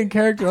to stay in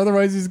character,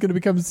 otherwise he's going to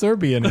become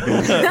Serbian.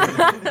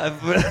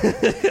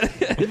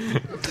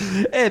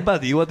 Hey,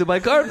 buddy, you want to buy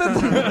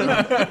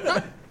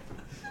carpet?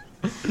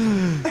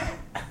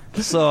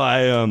 So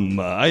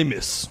I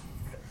miss.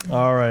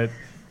 All right.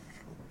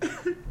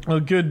 Well,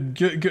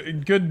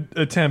 good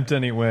attempt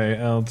anyway,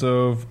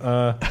 Aldov.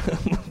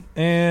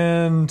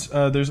 And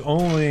there's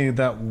only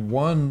that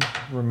one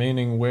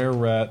remaining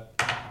were-rat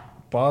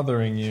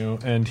bothering you,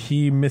 and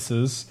he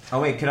misses.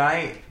 Oh wait, could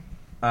I?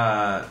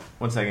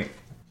 1 second.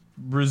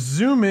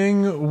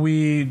 Resuming,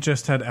 we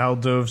just had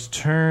Aldov's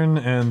turn,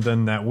 and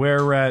then that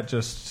were-rat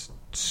just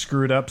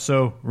screwed up.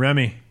 So,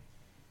 Remy,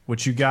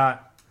 what you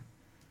got?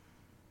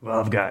 Well,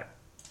 I've got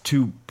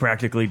 2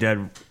 practically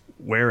dead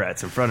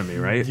were-rats in front of me,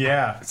 right?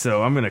 Yeah.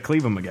 So I'm gonna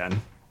cleave them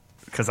again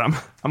because I'm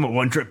a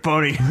one-trick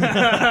pony.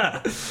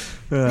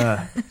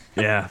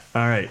 Yeah.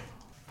 All right.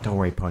 Don't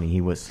worry, Pony.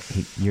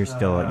 You're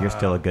still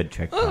a good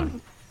trick. Pony.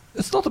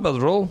 It's not about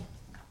roll.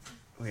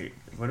 Wait,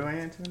 what do I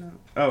add to it now?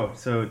 Oh,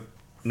 so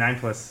 9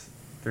 plus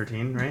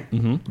 13, right?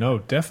 No,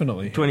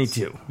 definitely hits.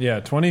 22. Yeah,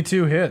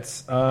 22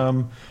 hits.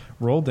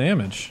 Roll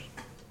damage.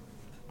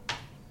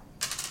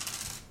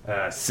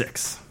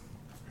 6.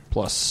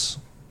 Plus.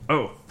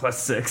 Oh, plus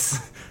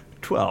 6.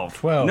 12.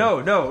 12.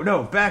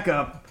 No, back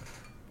up.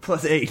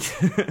 Plus 8.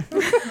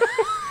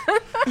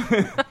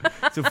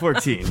 So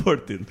 14.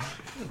 14.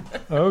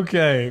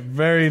 Okay,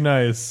 very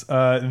nice.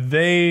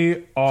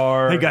 They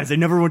are... Hey guys, I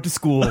never went to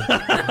school.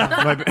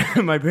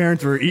 my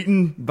parents were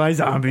eaten by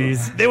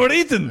zombies. They were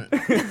eaten.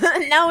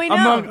 Now we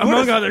know.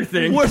 Among other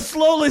things. We're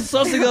slowly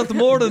sussing out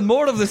more and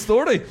more of the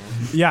story.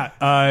 Yeah,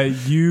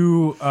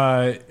 you...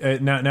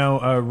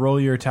 now roll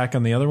your attack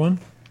on the other one.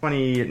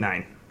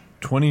 29.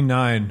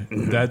 29.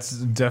 That's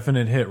a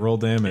definite hit. Roll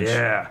damage.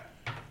 Yeah.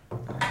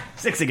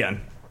 6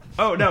 again.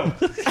 Oh, no.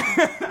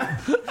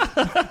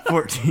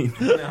 14.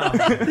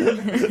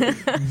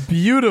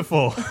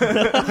 Beautiful.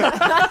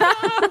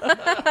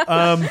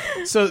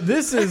 So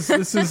this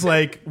is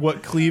like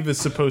what cleave is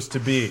supposed to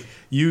be.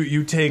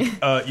 You take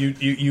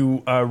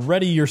you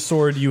ready your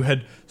sword. You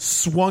had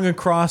swung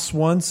across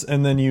once,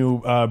 and then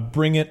you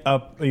bring it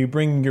up. You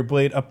bring your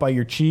blade up by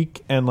your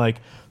cheek and like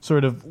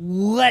sort of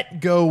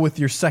let go with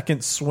your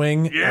second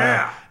swing.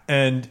 Yeah.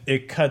 And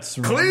it cuts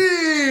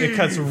Cleave! It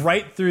cuts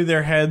right through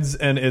their heads,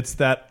 and it's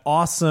that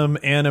awesome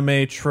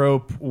anime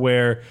trope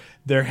where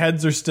their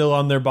heads are still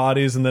on their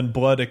bodies, and then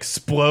blood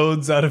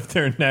explodes out of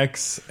their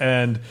necks,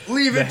 and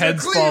the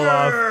heads fall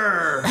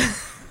off.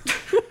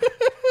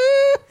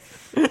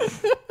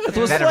 It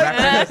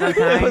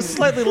was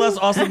slightly less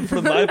awesome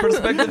from my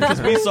perspective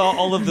because we saw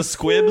all of the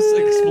squibs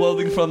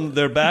exploding from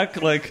their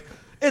back. Like,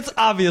 it's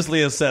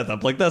obviously a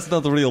setup. Like, that's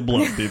not the real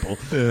blood, people.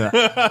 Yeah,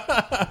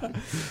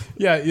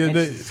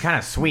 It's kind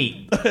of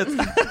sweet.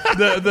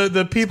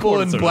 the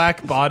people in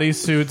black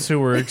bodysuits who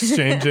were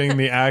exchanging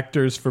the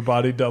actors for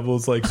body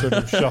doubles like sort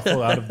of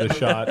shuffle out of the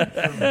shot.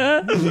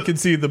 You can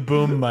see the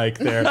boom mic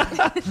there.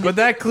 But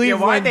that cleave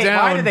went down.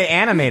 Why did they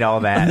animate all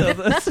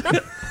that?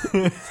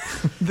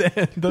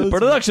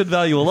 Production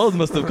value alone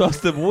must have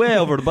cost them way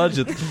over the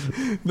budget.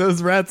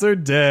 Those rats are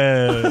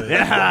dead.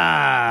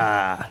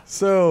 Yeah.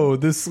 So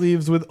this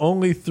leaves with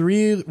only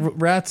 3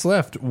 rats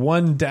left.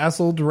 1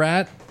 dazzled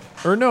rat.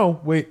 Or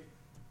no, wait.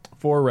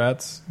 4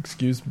 rats.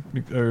 Excuse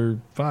me. Or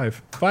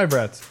 5. 5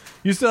 rats.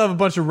 You still have a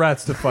bunch of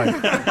rats to fight.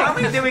 How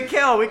many did we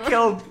kill? We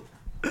killed...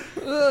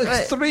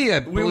 3, I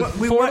believe.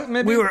 4,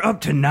 maybe? We were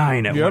up to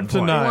 9 at You're one up to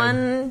point. 9.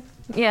 One,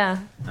 yeah.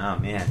 Oh,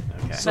 man.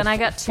 Okay. Then I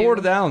got 2. 4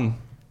 down.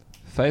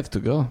 5 to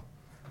go. All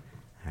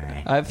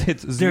right. I've hit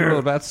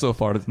 0 rats so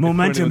far.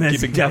 Momentum If we're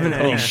has keeping count.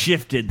 definitely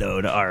shifted,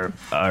 though, to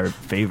our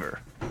favor.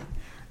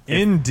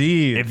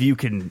 Indeed. If you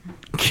can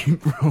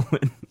keep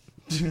rolling.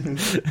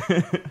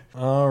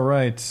 All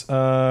right.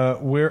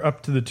 We're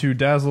up to the 2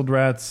 dazzled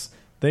rats.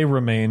 They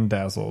remain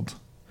dazzled.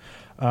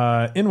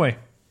 Inway.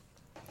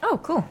 Oh,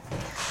 cool.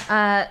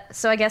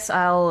 So I guess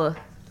I'll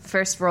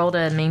first roll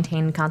to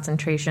maintain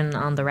concentration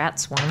on the rat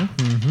swarm.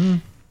 Mm-hmm.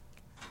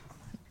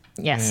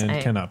 Yes, And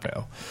I cannot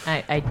fail.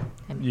 I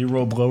You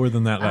rolled lower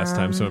than that last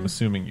time, so I'm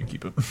assuming you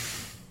keep it.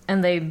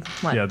 and they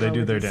what? Yeah, they do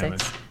roll their a D6?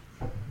 damage.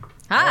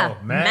 Ah,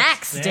 Oh, max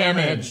max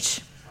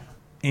damage.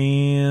 damage.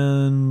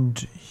 And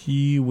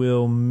he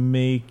will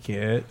make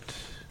it,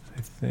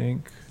 I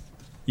think.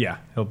 Yeah,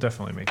 he'll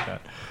definitely make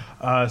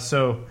that.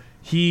 So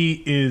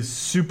he is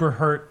super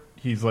hurt.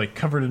 He's like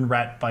covered in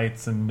rat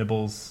bites and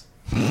nibbles.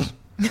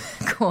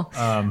 Cool.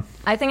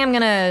 I think I'm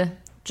gonna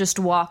just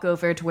walk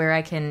over to where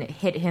I can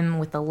hit him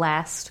with the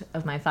last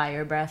of my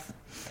fire breath,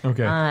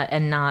 Okay,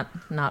 and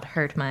not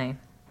hurt my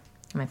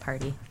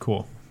party.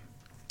 cool.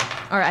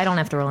 Or I don't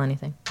have to roll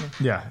anything.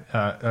 Yeah.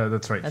 Yeah,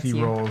 that's right. That's he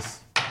you. rolls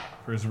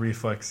for his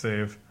reflex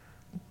save.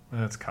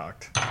 That's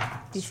cocked.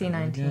 DC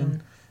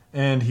 19.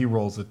 And he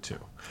rolls it too.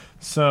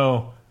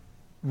 So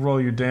roll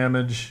your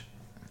damage.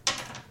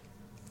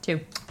 2.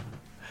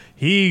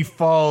 He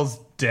falls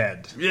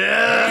dead.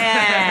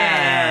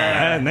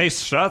 Yeah!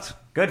 Nice shot.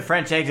 Good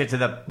French exit to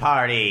the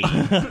party.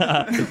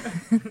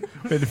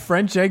 The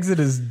French exit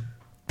is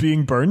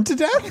being burned to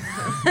death?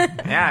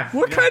 Yeah.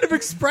 What kind of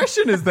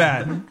expression is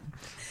that?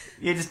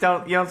 You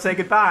don't say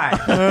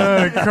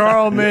goodbye.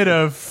 Carl made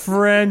a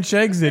French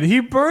exit. He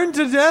burned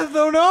to death,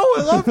 though. No,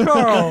 I love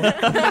Carl.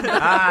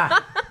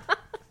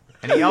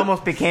 And he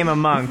almost became a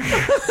monk.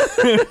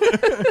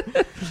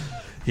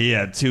 He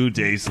had 2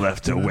 days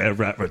left to wear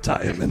rat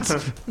retirement.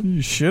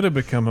 You should have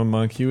become a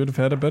monk. You would have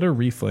had a better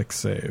reflex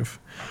save.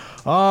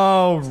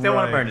 Oh, Still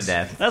want to burn to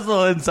death. That's a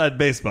little inside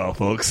baseball,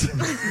 folks. We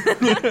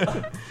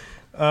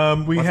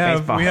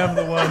have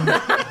the one.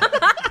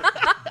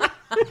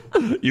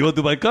 You want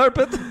to buy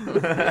carpet?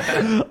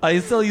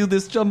 I sell you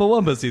this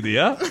Chumbawamba CD,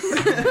 huh?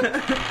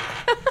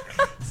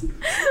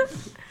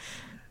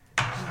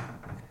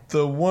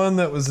 The one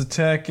that was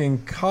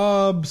attacking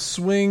Cobb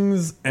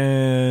swings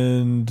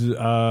and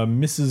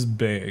misses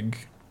big.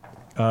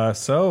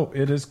 So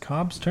it is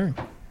Cobb's turn.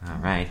 All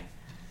right.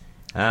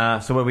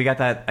 So what we got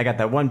that? I got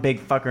that one big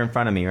fucker in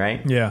front of me,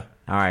 right? Yeah.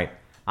 All right.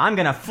 I'm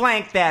gonna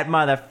flank that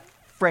mother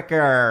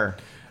fricker.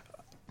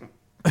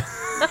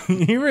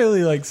 You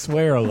really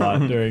swear a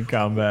lot during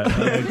combat.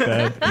 I like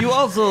that. You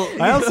also...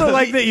 I also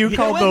like that you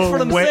called went the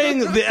from saying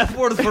the F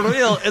word for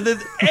real and then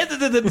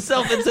edited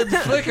himself and said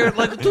flicker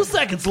 2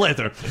 seconds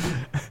later.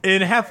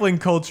 In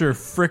halfling culture,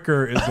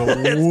 fricker is a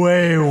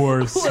way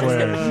worse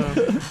swear.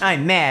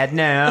 I'm mad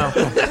now.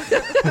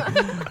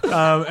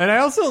 And I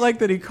also like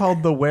that he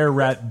called the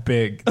were-rat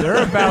big.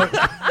 They're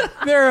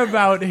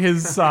about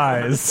his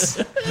size.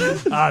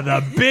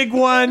 The big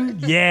one,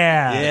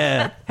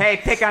 yeah. Hey,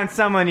 pick on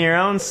someone your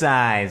own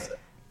size.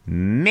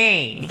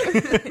 Me.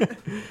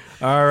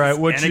 All right,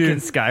 what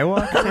Anakin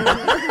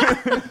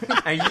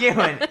Skywalker? Are you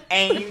an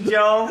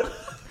angel?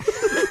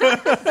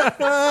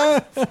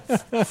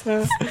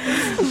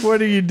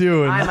 What are you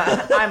doing?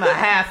 I'm a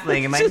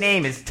halfling, and my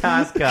name is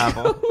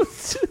Toscobble.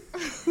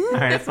 All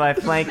right, so I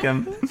flank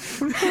him.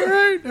 All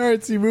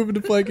right. So you move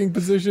into flanking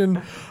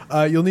position.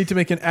 You'll need to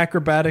make an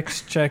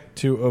acrobatics check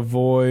to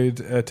avoid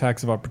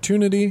attacks of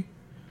opportunity.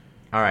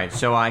 All right,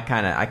 so I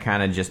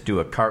kind of just do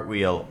a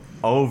cartwheel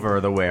over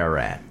the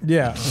were-rat.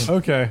 Yeah.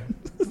 Okay.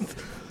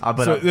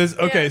 So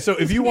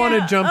if you want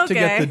to jump to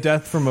get the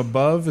death from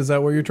above, is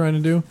that what you're trying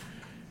to do?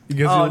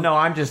 Because no,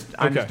 I'm just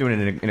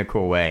doing it in a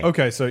cool way.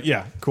 Okay, so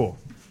yeah, cool.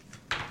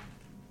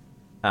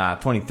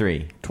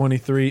 23.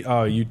 23.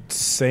 Oh, you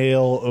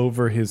sail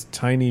over his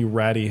tiny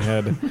ratty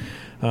head.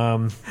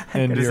 And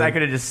I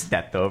could have just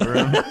stepped over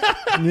him.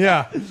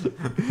 Yeah.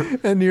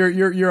 And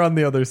you're on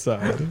the other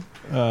side.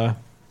 All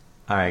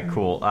right,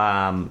 cool.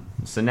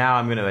 So now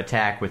I'm going to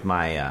attack with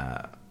my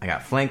I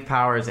got flank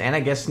powers and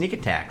I guess sneak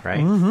attack, right?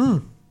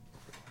 Mm-hmm.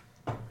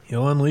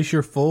 You'll unleash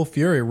your full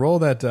fury. Roll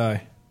that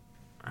die.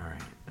 All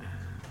right.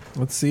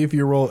 Let's see if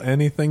you roll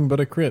anything but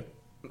a crit.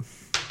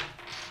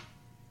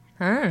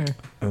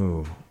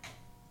 Oh.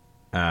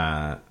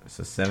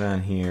 So 7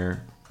 on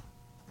here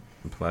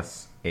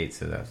plus 8,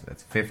 so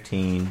that's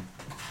 15.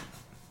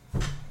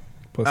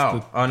 Plus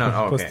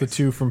okay. the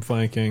 2 from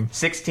flanking.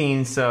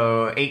 16,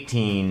 so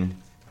 18.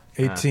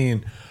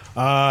 18.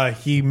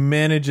 He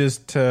manages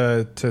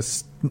to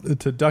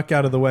duck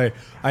out of the way.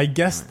 I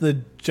guess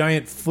the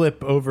giant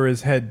flip over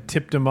his head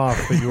tipped him off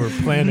that you were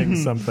planning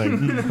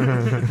something.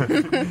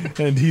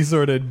 And he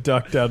sort of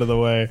ducked out of the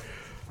way.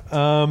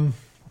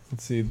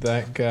 Let's see,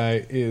 that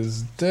guy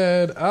is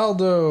dead.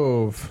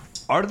 Aldove.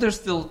 Are there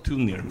still 2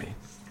 near me?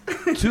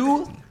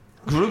 2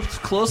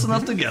 grouped close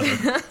enough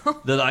together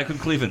that I could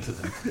cleave into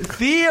them.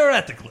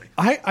 Theoretically.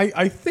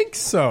 I think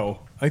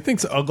so.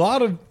 A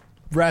lot of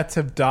rats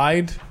have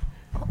died.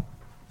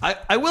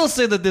 I will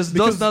say that this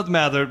does not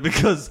matter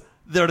because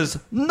there is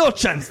no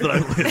chance that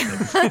I will hit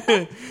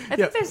them. I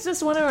think there's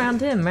just one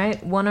around him,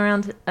 right? One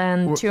around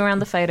and 2 around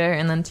the fighter,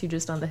 and then 2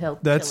 just on the hill.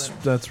 That's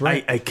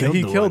right. I killed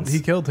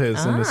he killed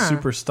his in a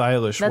super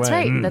stylish That's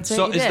way. right. That's right.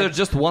 So you is did. there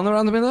just 1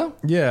 around me now?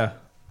 Yeah.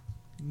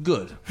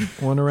 Good.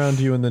 1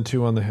 around you and then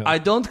 2 on the hill. I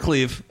don't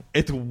cleave.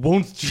 It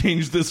won't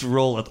change this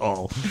roll at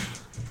all.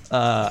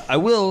 I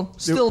will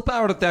still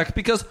power attack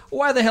because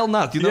why the hell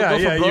not? Go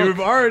for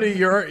broke.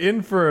 You're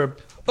in for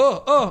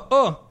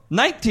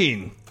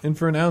 19. in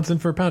for an ounce, in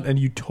for a pound, and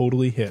you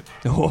totally hit.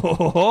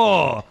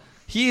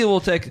 He will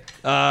take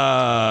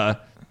 10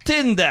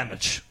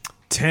 damage.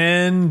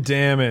 10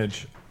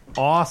 damage.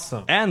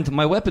 Awesome. And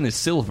my weapon is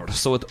silver,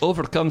 so it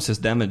overcomes his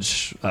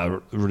damage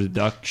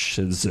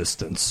reduction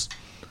resistance.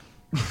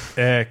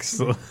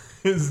 Excellent.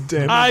 His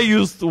damage. I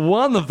used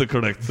one of the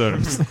correct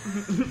terms.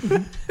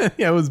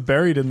 Yeah, it was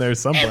buried in there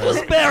somewhere. It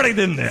was buried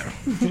in there.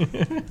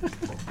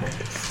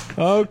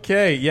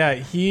 Okay, yeah,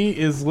 he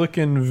is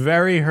looking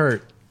very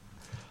hurt.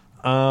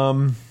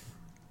 God,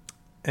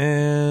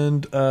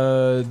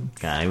 I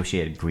wish he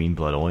had green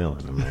blood oil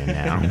in him right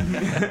now.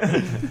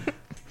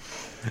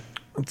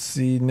 let's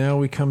see. Now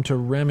we come to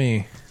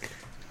Remy.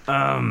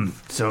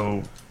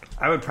 So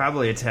I would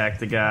probably attack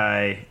the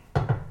guy.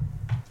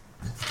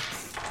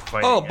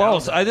 Oh,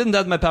 balls. I didn't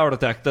add my power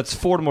attack. That's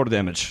 4 more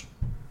damage.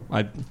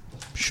 I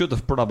should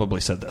have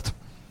probably said that.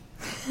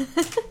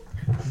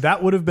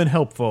 That would have been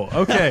helpful.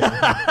 Okay.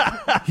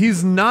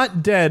 He's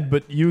not dead,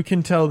 but you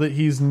can tell that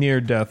he's near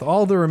death.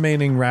 All the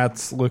remaining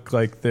rats look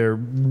like they're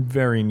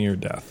very near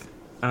death.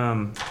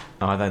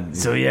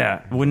 So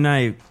yeah, wouldn't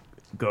I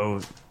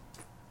go?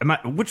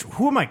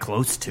 Who am I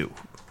close to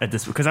at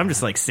this? Because I'm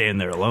just like standing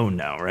there alone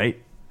now, right?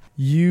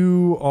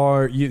 You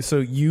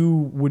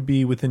would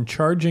be within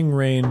charging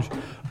range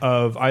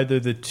of either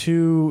the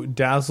two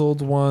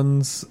dazzled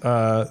ones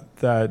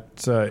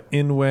that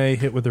Inway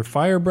hit with her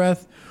fire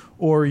breath,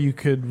 or you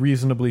could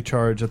reasonably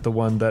charge at the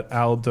one that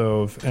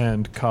Aldove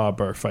and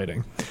Cobb are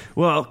fighting.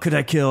 Well, could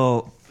I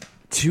kill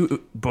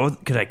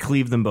both? Could I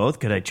cleave them both?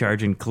 Could I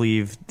charge and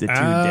cleave the two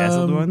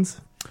dazzled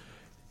ones?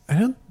 I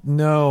don't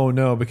know,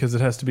 no, because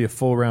it has to be a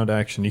full round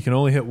action. You can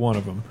only hit one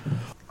of them.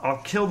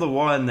 I'll kill the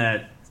one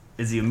that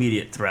is the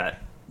immediate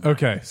threat.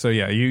 Okay, so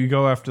yeah, you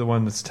go after the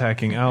one that's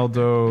attacking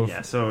Aldo.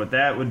 Yeah, so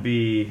that would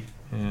be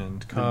And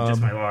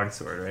just my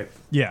longsword, right?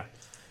 Yeah.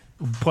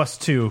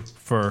 +2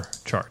 for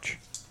charge.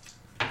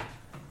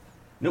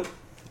 Nope.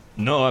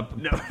 No,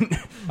 No.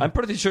 I'm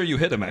pretty sure you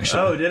hit him,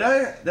 actually. Oh, did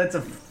I? That's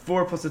a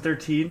 4 plus a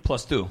 13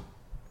 +2.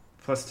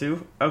 plus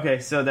 2. Okay,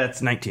 so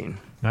that's 19.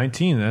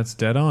 19, that's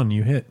dead on.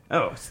 You hit.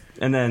 Oh,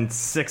 and then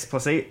 6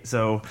 plus 8,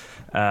 so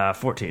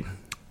 14.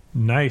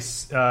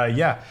 Nice.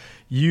 Yeah.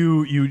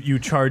 You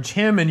charge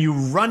him and you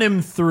run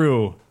him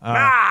through.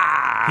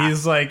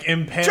 He's like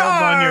impaled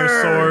on your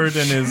sword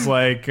and his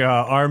like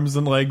arms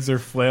and legs are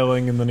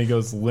flailing, and then he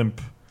goes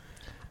limp.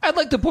 I'd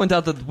like to point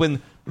out that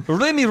when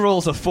Remy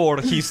rolls a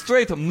 4, he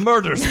straight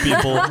murders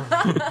people.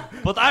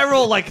 But I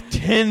roll like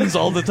 10s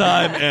all the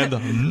time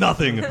and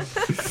nothing.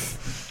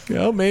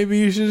 Well, maybe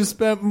you should have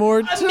spent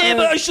more time. Maybe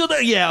I should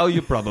have. Yeah,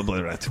 you're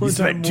probably right. You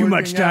spent too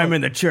much time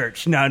in the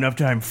church, not enough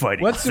time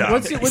fighting. What's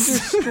your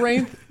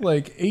strength?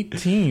 Like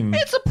 18.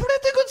 It's a pretty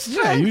good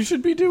strength. Yeah, you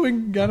should be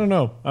doing. I don't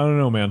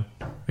know, man.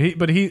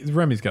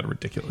 Remy's got a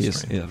ridiculous Yes,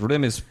 strength. yeah,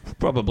 Remy's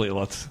probably a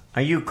lot.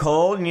 Are you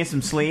cold? You need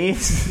some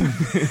sleeves?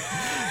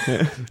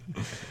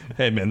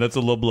 Hey, man, that's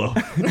a low blow.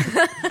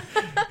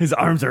 His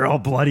arms are all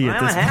bloody at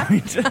this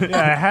point.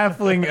 Yeah, a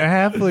halfling,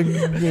 and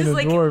It's a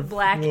like dwarf.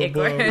 black will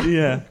blow. ichor.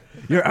 Yeah.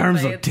 Your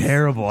arms look Blades.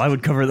 terrible. I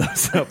would cover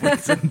those up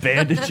with some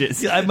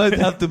bandages. I might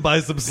have to buy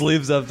some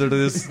sleeves after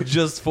this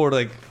just for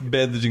like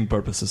bandaging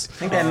purposes. I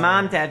think that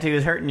mom tattoo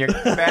is hurting your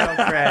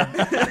battle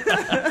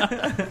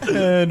cred.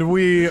 And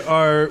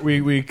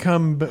we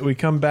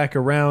come back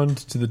around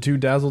to the two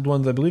dazzled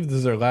ones. I believe this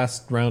is our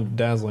last round of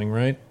dazzling,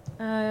 right?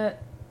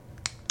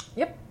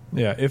 Yep.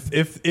 Yeah.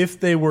 If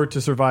they were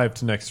to survive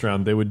to next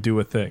round, they would do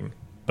a thing,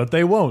 but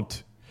they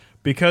won't,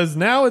 because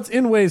now it's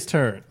Inway's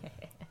turn.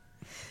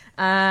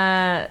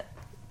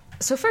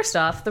 So first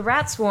off, the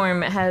rat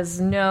swarm has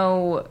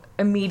no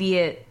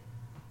immediate...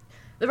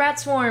 The rat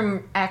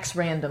swarm acts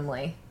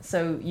randomly,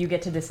 so you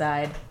get to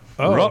decide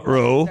Oh, what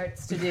it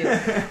starts to do.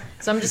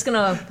 So I'm just going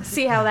to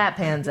see how that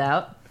pans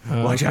out.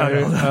 Watch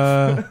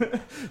out.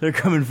 They're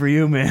coming for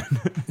you, man.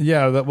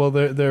 yeah.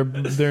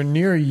 They're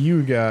near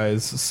you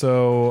guys.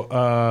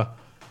 So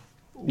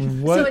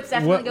what? So it's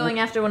definitely going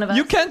after one of us.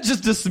 You can't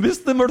just dismiss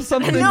them or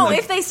something? No, Like-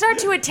 if they start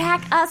to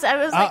attack us, I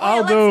was like,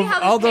 let's see how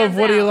this Aldo, pans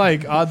what do you out.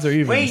 like? Odds or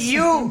evens? Wait,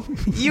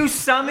 you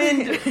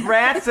summoned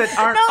rats that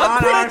aren't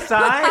on our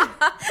side?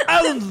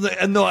 I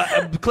don't know.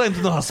 I claim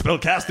to know how spell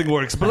casting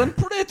works, but I'm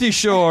pretty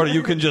sure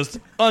you can just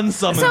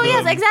unsummon So them.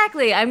 yes,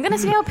 exactly. I'm going to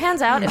see how it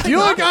pans out. If Do you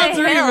they like go odds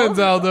to or hell- evens,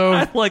 Aldo?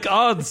 I like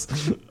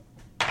odds.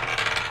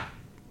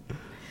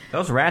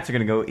 Those rats are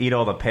going to go eat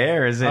all the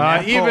pears.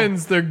 And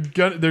Evens. They're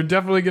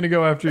definitely going to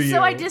go after you. So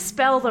I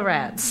dispel the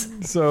rats.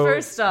 So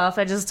First off,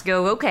 I just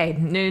go, okay,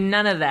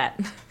 none of that.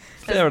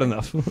 Fair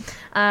enough.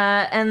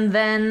 And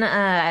then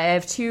I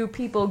have two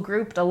people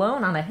grouped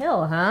alone on a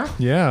hill, huh?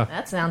 yeah.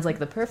 That sounds like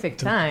the perfect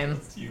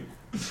time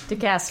to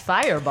cast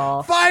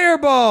Fireball.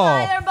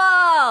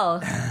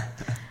 Fireball.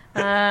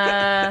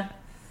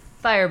 Fireball!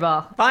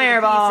 Fireball.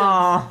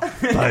 Fireball!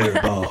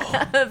 Fireball.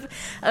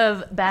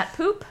 Of bat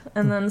poop,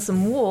 and then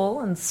some wool,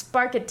 and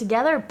spark it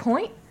together,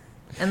 point,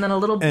 and then a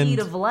little bead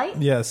of light.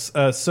 Yes.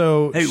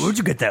 So Hey, where'd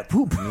you get that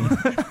poop?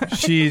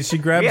 she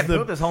grabs We had the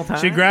poop this whole time?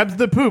 she grabs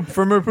the poop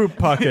from her poop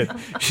pocket.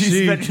 She's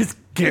been just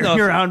carrying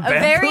around A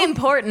bad very poop.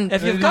 important.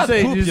 If you've you got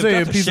say- poop, did you you've say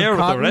got a to piece of share with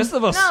the cotton? rest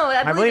of us. No,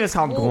 I believe it's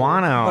called wool.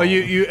 guano. Oh,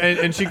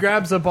 and she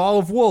grabs a ball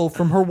of wool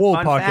from her wool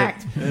Fun pocket.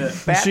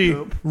 fact. Bat She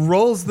poop.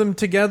 rolls them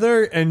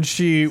together and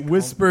she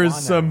whispers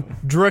some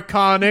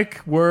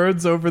draconic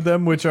words over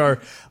them, which are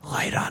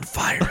light on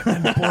fire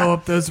and blow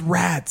up those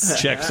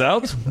rats. Checks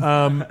out.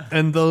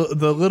 And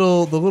the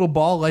little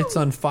ball lights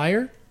on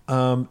fire,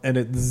 and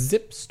it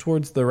zips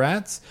towards the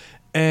rats,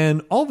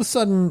 and all of a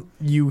sudden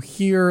you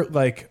hear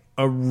like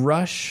a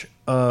rush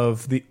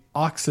of the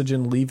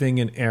oxygen leaving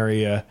an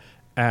area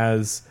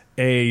as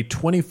a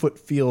 20-foot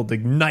field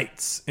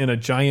ignites in a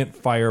giant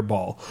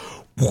fireball.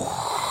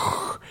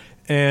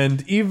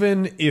 And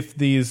even if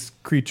these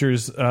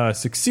creatures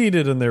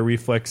succeeded in their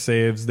reflex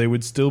saves, they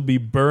would still be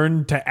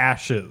burned to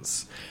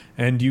ashes.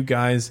 And you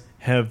guys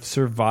have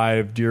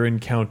survived your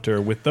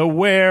encounter with the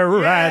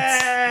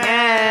were-rats.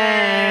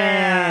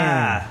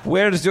 Yeah!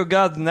 Where's your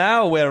god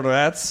now,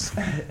 were-rats?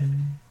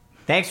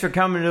 Thanks for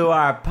coming to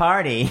our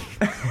party.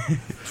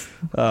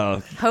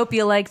 Hope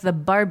you like the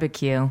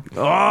barbecue.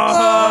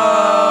 Oh!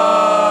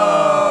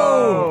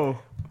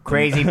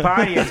 Crazy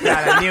Party's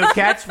got a new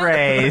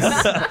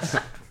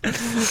catchphrase.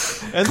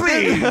 And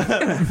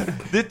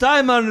the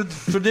time-honored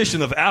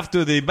tradition of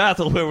after the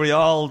battle where we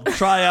all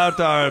try out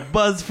our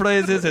buzz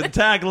phrases and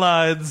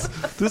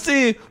taglines to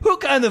see who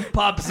kind of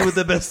pops with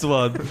the best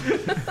one.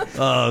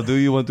 Do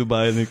you want to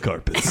buy any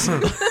carpets?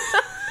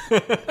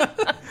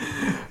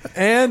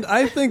 And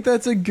I think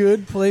that's a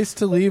good place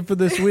to leave for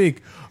this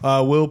week.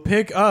 We'll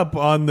pick up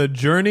on the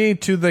journey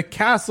to the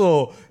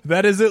castle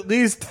that is at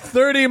least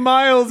 30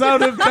 miles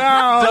out of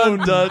town.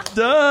 Dun, dun,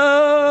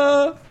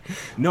 dun.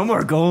 No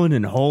more going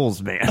in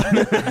holes, man.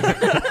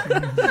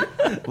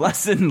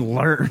 Lesson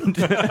learned.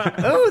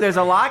 Oh, there's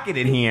a locket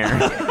in here.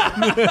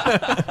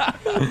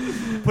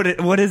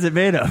 What is it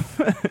made of?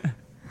 Poo.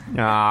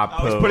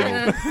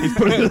 He's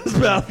putting it in his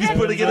mouth. He's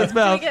putting it in his Do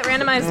we mouth. get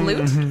randomized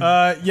loot?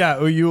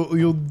 Yeah,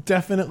 you'll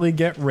definitely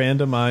get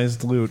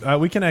randomized loot.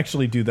 We can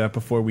actually do that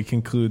before we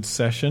conclude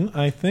session,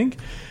 I think.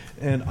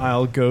 And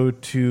I'll go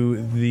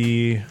to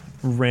the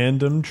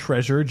random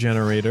treasure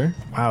generator.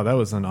 Wow, that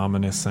was an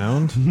ominous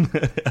sound.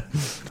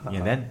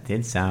 Yeah, that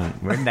did sound...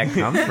 Where did that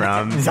come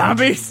from?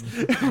 Zombies!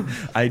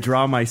 I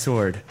draw my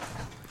sword.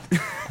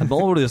 I'm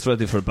always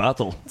ready for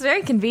battle. It's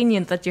very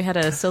convenient that you had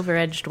a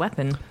silver-edged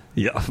weapon.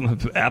 Yeah,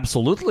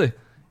 absolutely.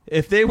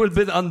 If they would have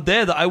been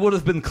undead, I would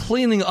have been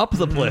cleaning up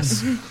the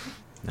place.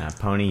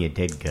 Pony, you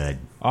did good.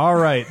 All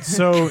right,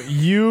 so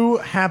you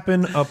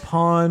happen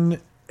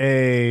upon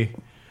a...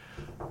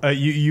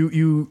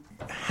 You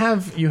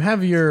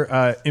have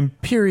your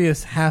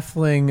imperious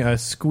halfling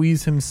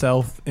squeeze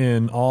himself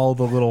in all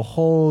the little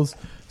holes,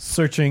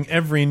 searching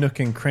every nook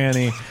and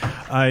cranny.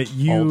 All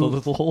the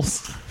little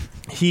holes.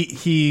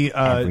 He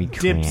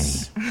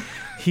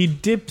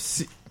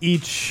dips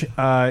each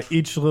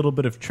little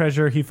bit of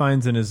treasure he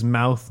finds in his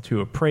mouth to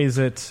appraise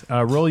it.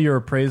 Roll your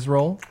appraise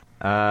roll.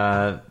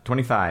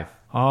 25.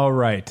 All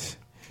right.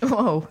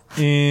 Whoa.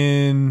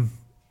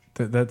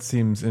 That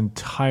seems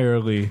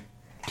entirely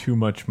too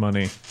much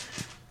money.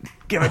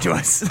 Give it to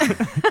us.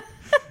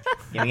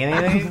 Give me.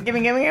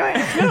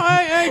 No,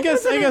 I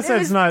guess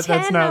that's not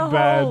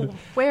bad.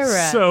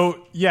 Were-rats.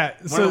 So yeah,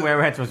 One of the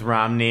were-rats was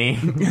Romney.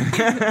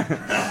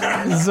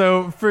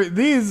 So for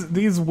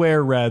these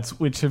were-rats,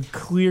 which have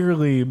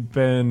clearly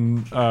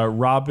been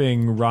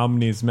robbing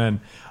Romney's men,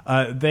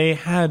 they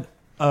had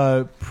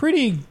a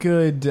pretty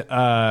good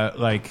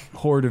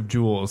hoard of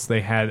jewels. They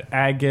had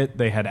agate,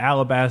 they had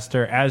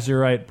alabaster,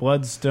 azurite,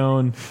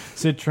 bloodstone,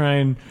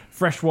 citrine,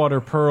 freshwater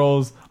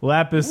pearls,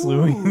 lapis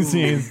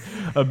lazuli,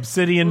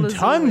 obsidian,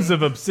 tons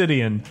of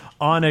obsidian,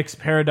 onyx,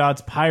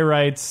 peridots,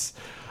 pyrites,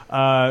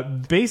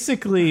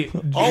 basically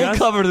All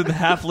covered in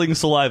halfling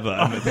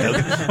saliva.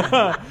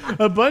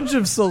 a bunch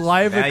of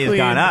saliva Value's clean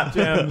gone up.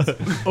 gems.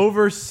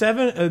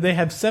 They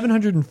have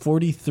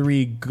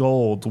 743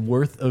 gold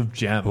worth of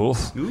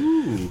gems.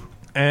 Ooh.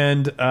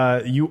 And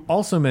you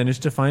also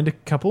managed to find a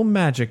couple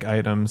magic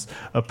items: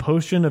 a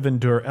potion of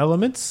endure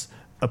elements,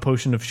 a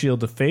potion of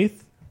shield of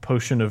faith,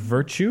 potion of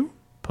virtue,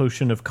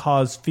 potion of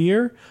cause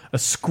fear, a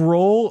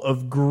scroll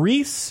of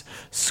grease,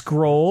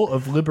 scroll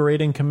of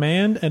liberating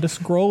command, and a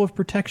scroll of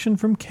protection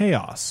from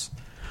chaos.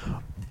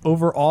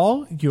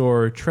 Overall,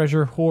 your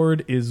treasure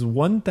hoard is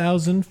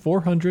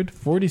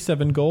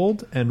 1,447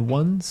 gold and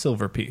 1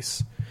 silver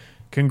piece.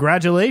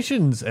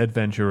 Congratulations,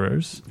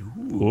 adventurers.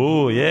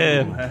 Oh,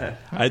 yeah.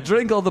 I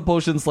drank all the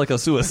potions like a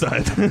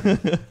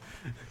suicide.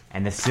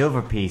 And the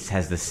silver piece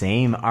has the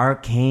same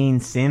arcane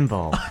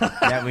symbol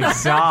that we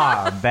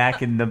saw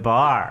back in the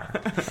bar.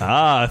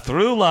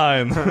 Through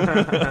line.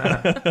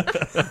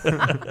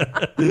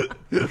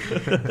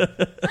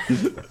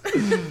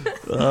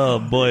 Oh,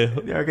 boy.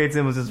 The arcane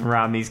symbol is just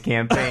Romney's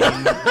campaign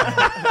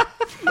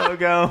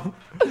logo.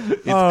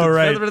 All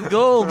right. Confederate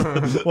gold.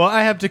 Well,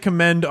 I have to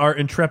commend our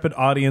intrepid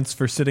audience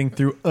for sitting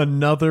through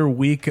another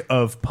week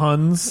of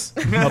puns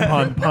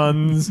upon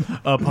puns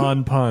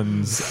upon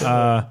puns.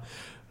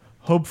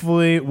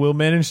 Hopefully, we'll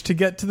manage to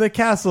get to the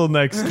castle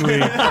next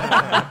week.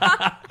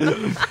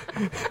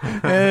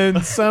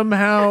 And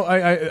somehow,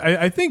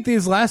 I think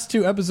these last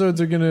 2 episodes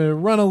are going to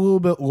run a little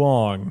bit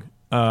long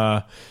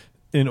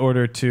in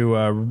order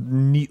to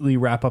neatly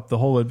wrap up the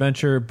whole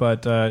adventure,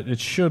 but it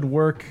should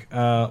work.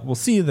 We'll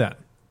see you then.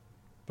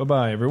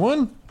 Bye-bye,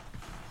 everyone.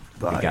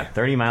 We got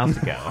 30 miles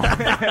to go.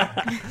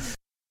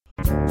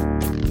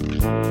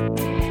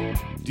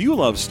 Do you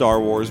love Star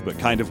Wars but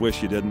kind of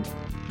wish you didn't?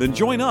 Then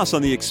join us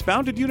on the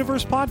Expounded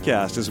Universe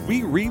podcast as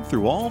we read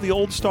through all the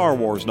old Star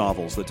Wars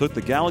novels that took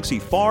the galaxy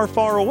far,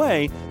 far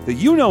away that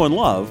you know and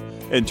love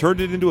and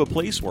turned it into a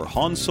place where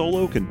Han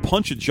Solo can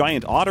punch a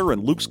giant otter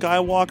and Luke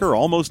Skywalker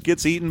almost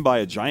gets eaten by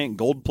a giant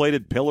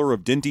gold-plated pillar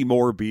of Dinty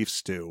Moore beef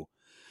stew.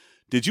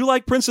 Did you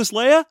like Princess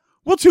Leia?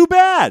 Well, too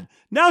bad!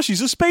 Now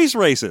she's a space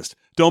racist.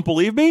 Don't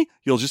believe me?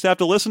 You'll just have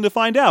to listen to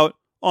find out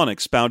on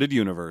Expounded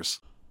Universe.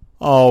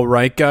 All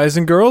right, guys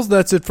and girls,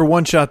 that's it for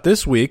One Shot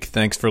this week.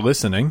 Thanks for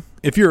listening.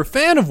 If you're a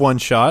fan of One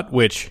Shot,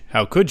 which,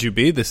 how could you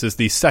be? This is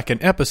the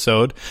second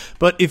episode.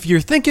 But if you're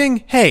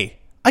thinking, hey,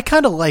 I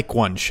kind of like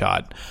One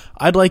Shot,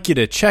 I'd like you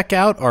to check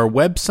out our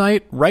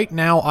website. Right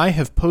now, I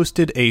have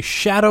posted a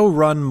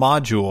Shadowrun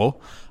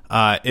module.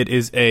 It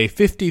is a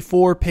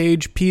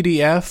 54-page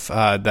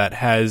PDF that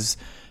has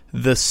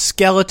the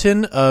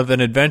skeleton of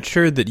an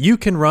adventure that you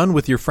can run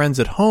with your friends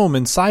at home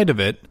inside of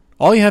it.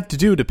 All you have to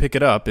do to pick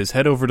it up is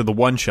head over to the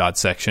one-shot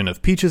section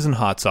of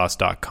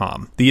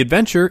peachesandhotsauce.com. The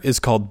adventure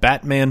is called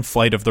Batman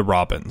Flight of the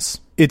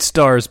Robins. It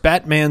stars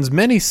Batman's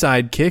many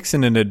sidekicks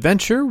in an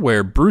adventure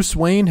where Bruce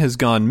Wayne has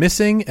gone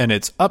missing and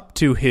it's up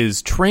to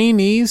his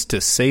trainees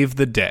to save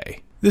the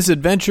day. This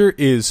adventure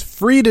is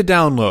free to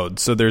download,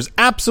 so there's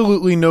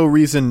absolutely no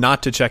reason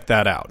not to check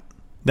that out.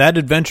 That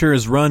adventure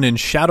is run in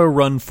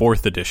Shadowrun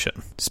 4th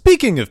Edition.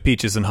 Speaking of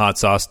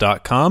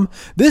peachesandhotsauce.com,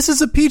 this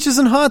is a Peaches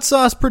and Hot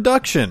Sauce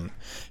production.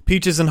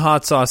 Peaches and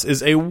Hot Sauce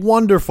is a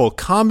wonderful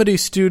comedy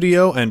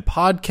studio and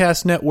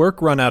podcast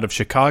network run out of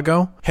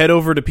Chicago. Head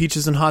over to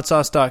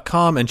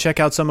peachesandhotsauce.com and check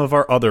out some of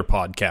our other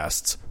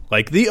podcasts,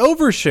 like The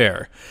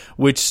Overshare,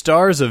 which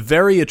stars a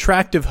very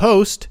attractive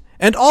host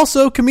and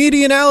also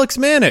comedian Alex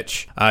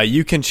Manich.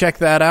 You can check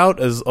that out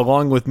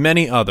along with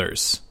many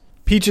others.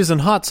 Peaches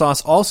and Hot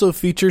Sauce also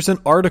features an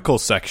article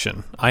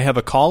section. I have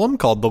a column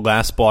called The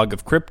Last Blog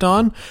of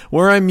Krypton,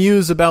 where I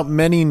muse about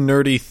many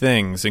nerdy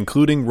things,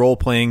 including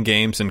role-playing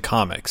games and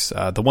comics.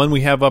 The one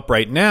we have up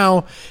right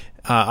now,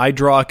 I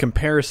draw a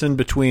comparison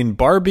between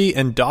Barbie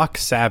and Doc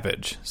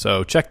Savage,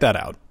 so check that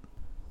out.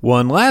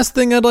 One last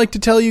thing I'd like to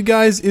tell you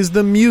guys is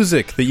the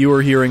music that you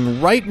are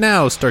hearing right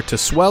now start to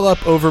swell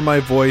up over my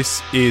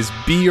voice is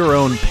Be Your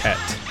Own Pet.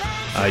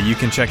 You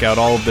can check out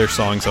all of their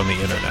songs on the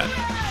internet.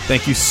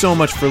 Thank you so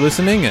much for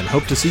listening, and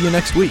hope to see you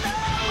next week.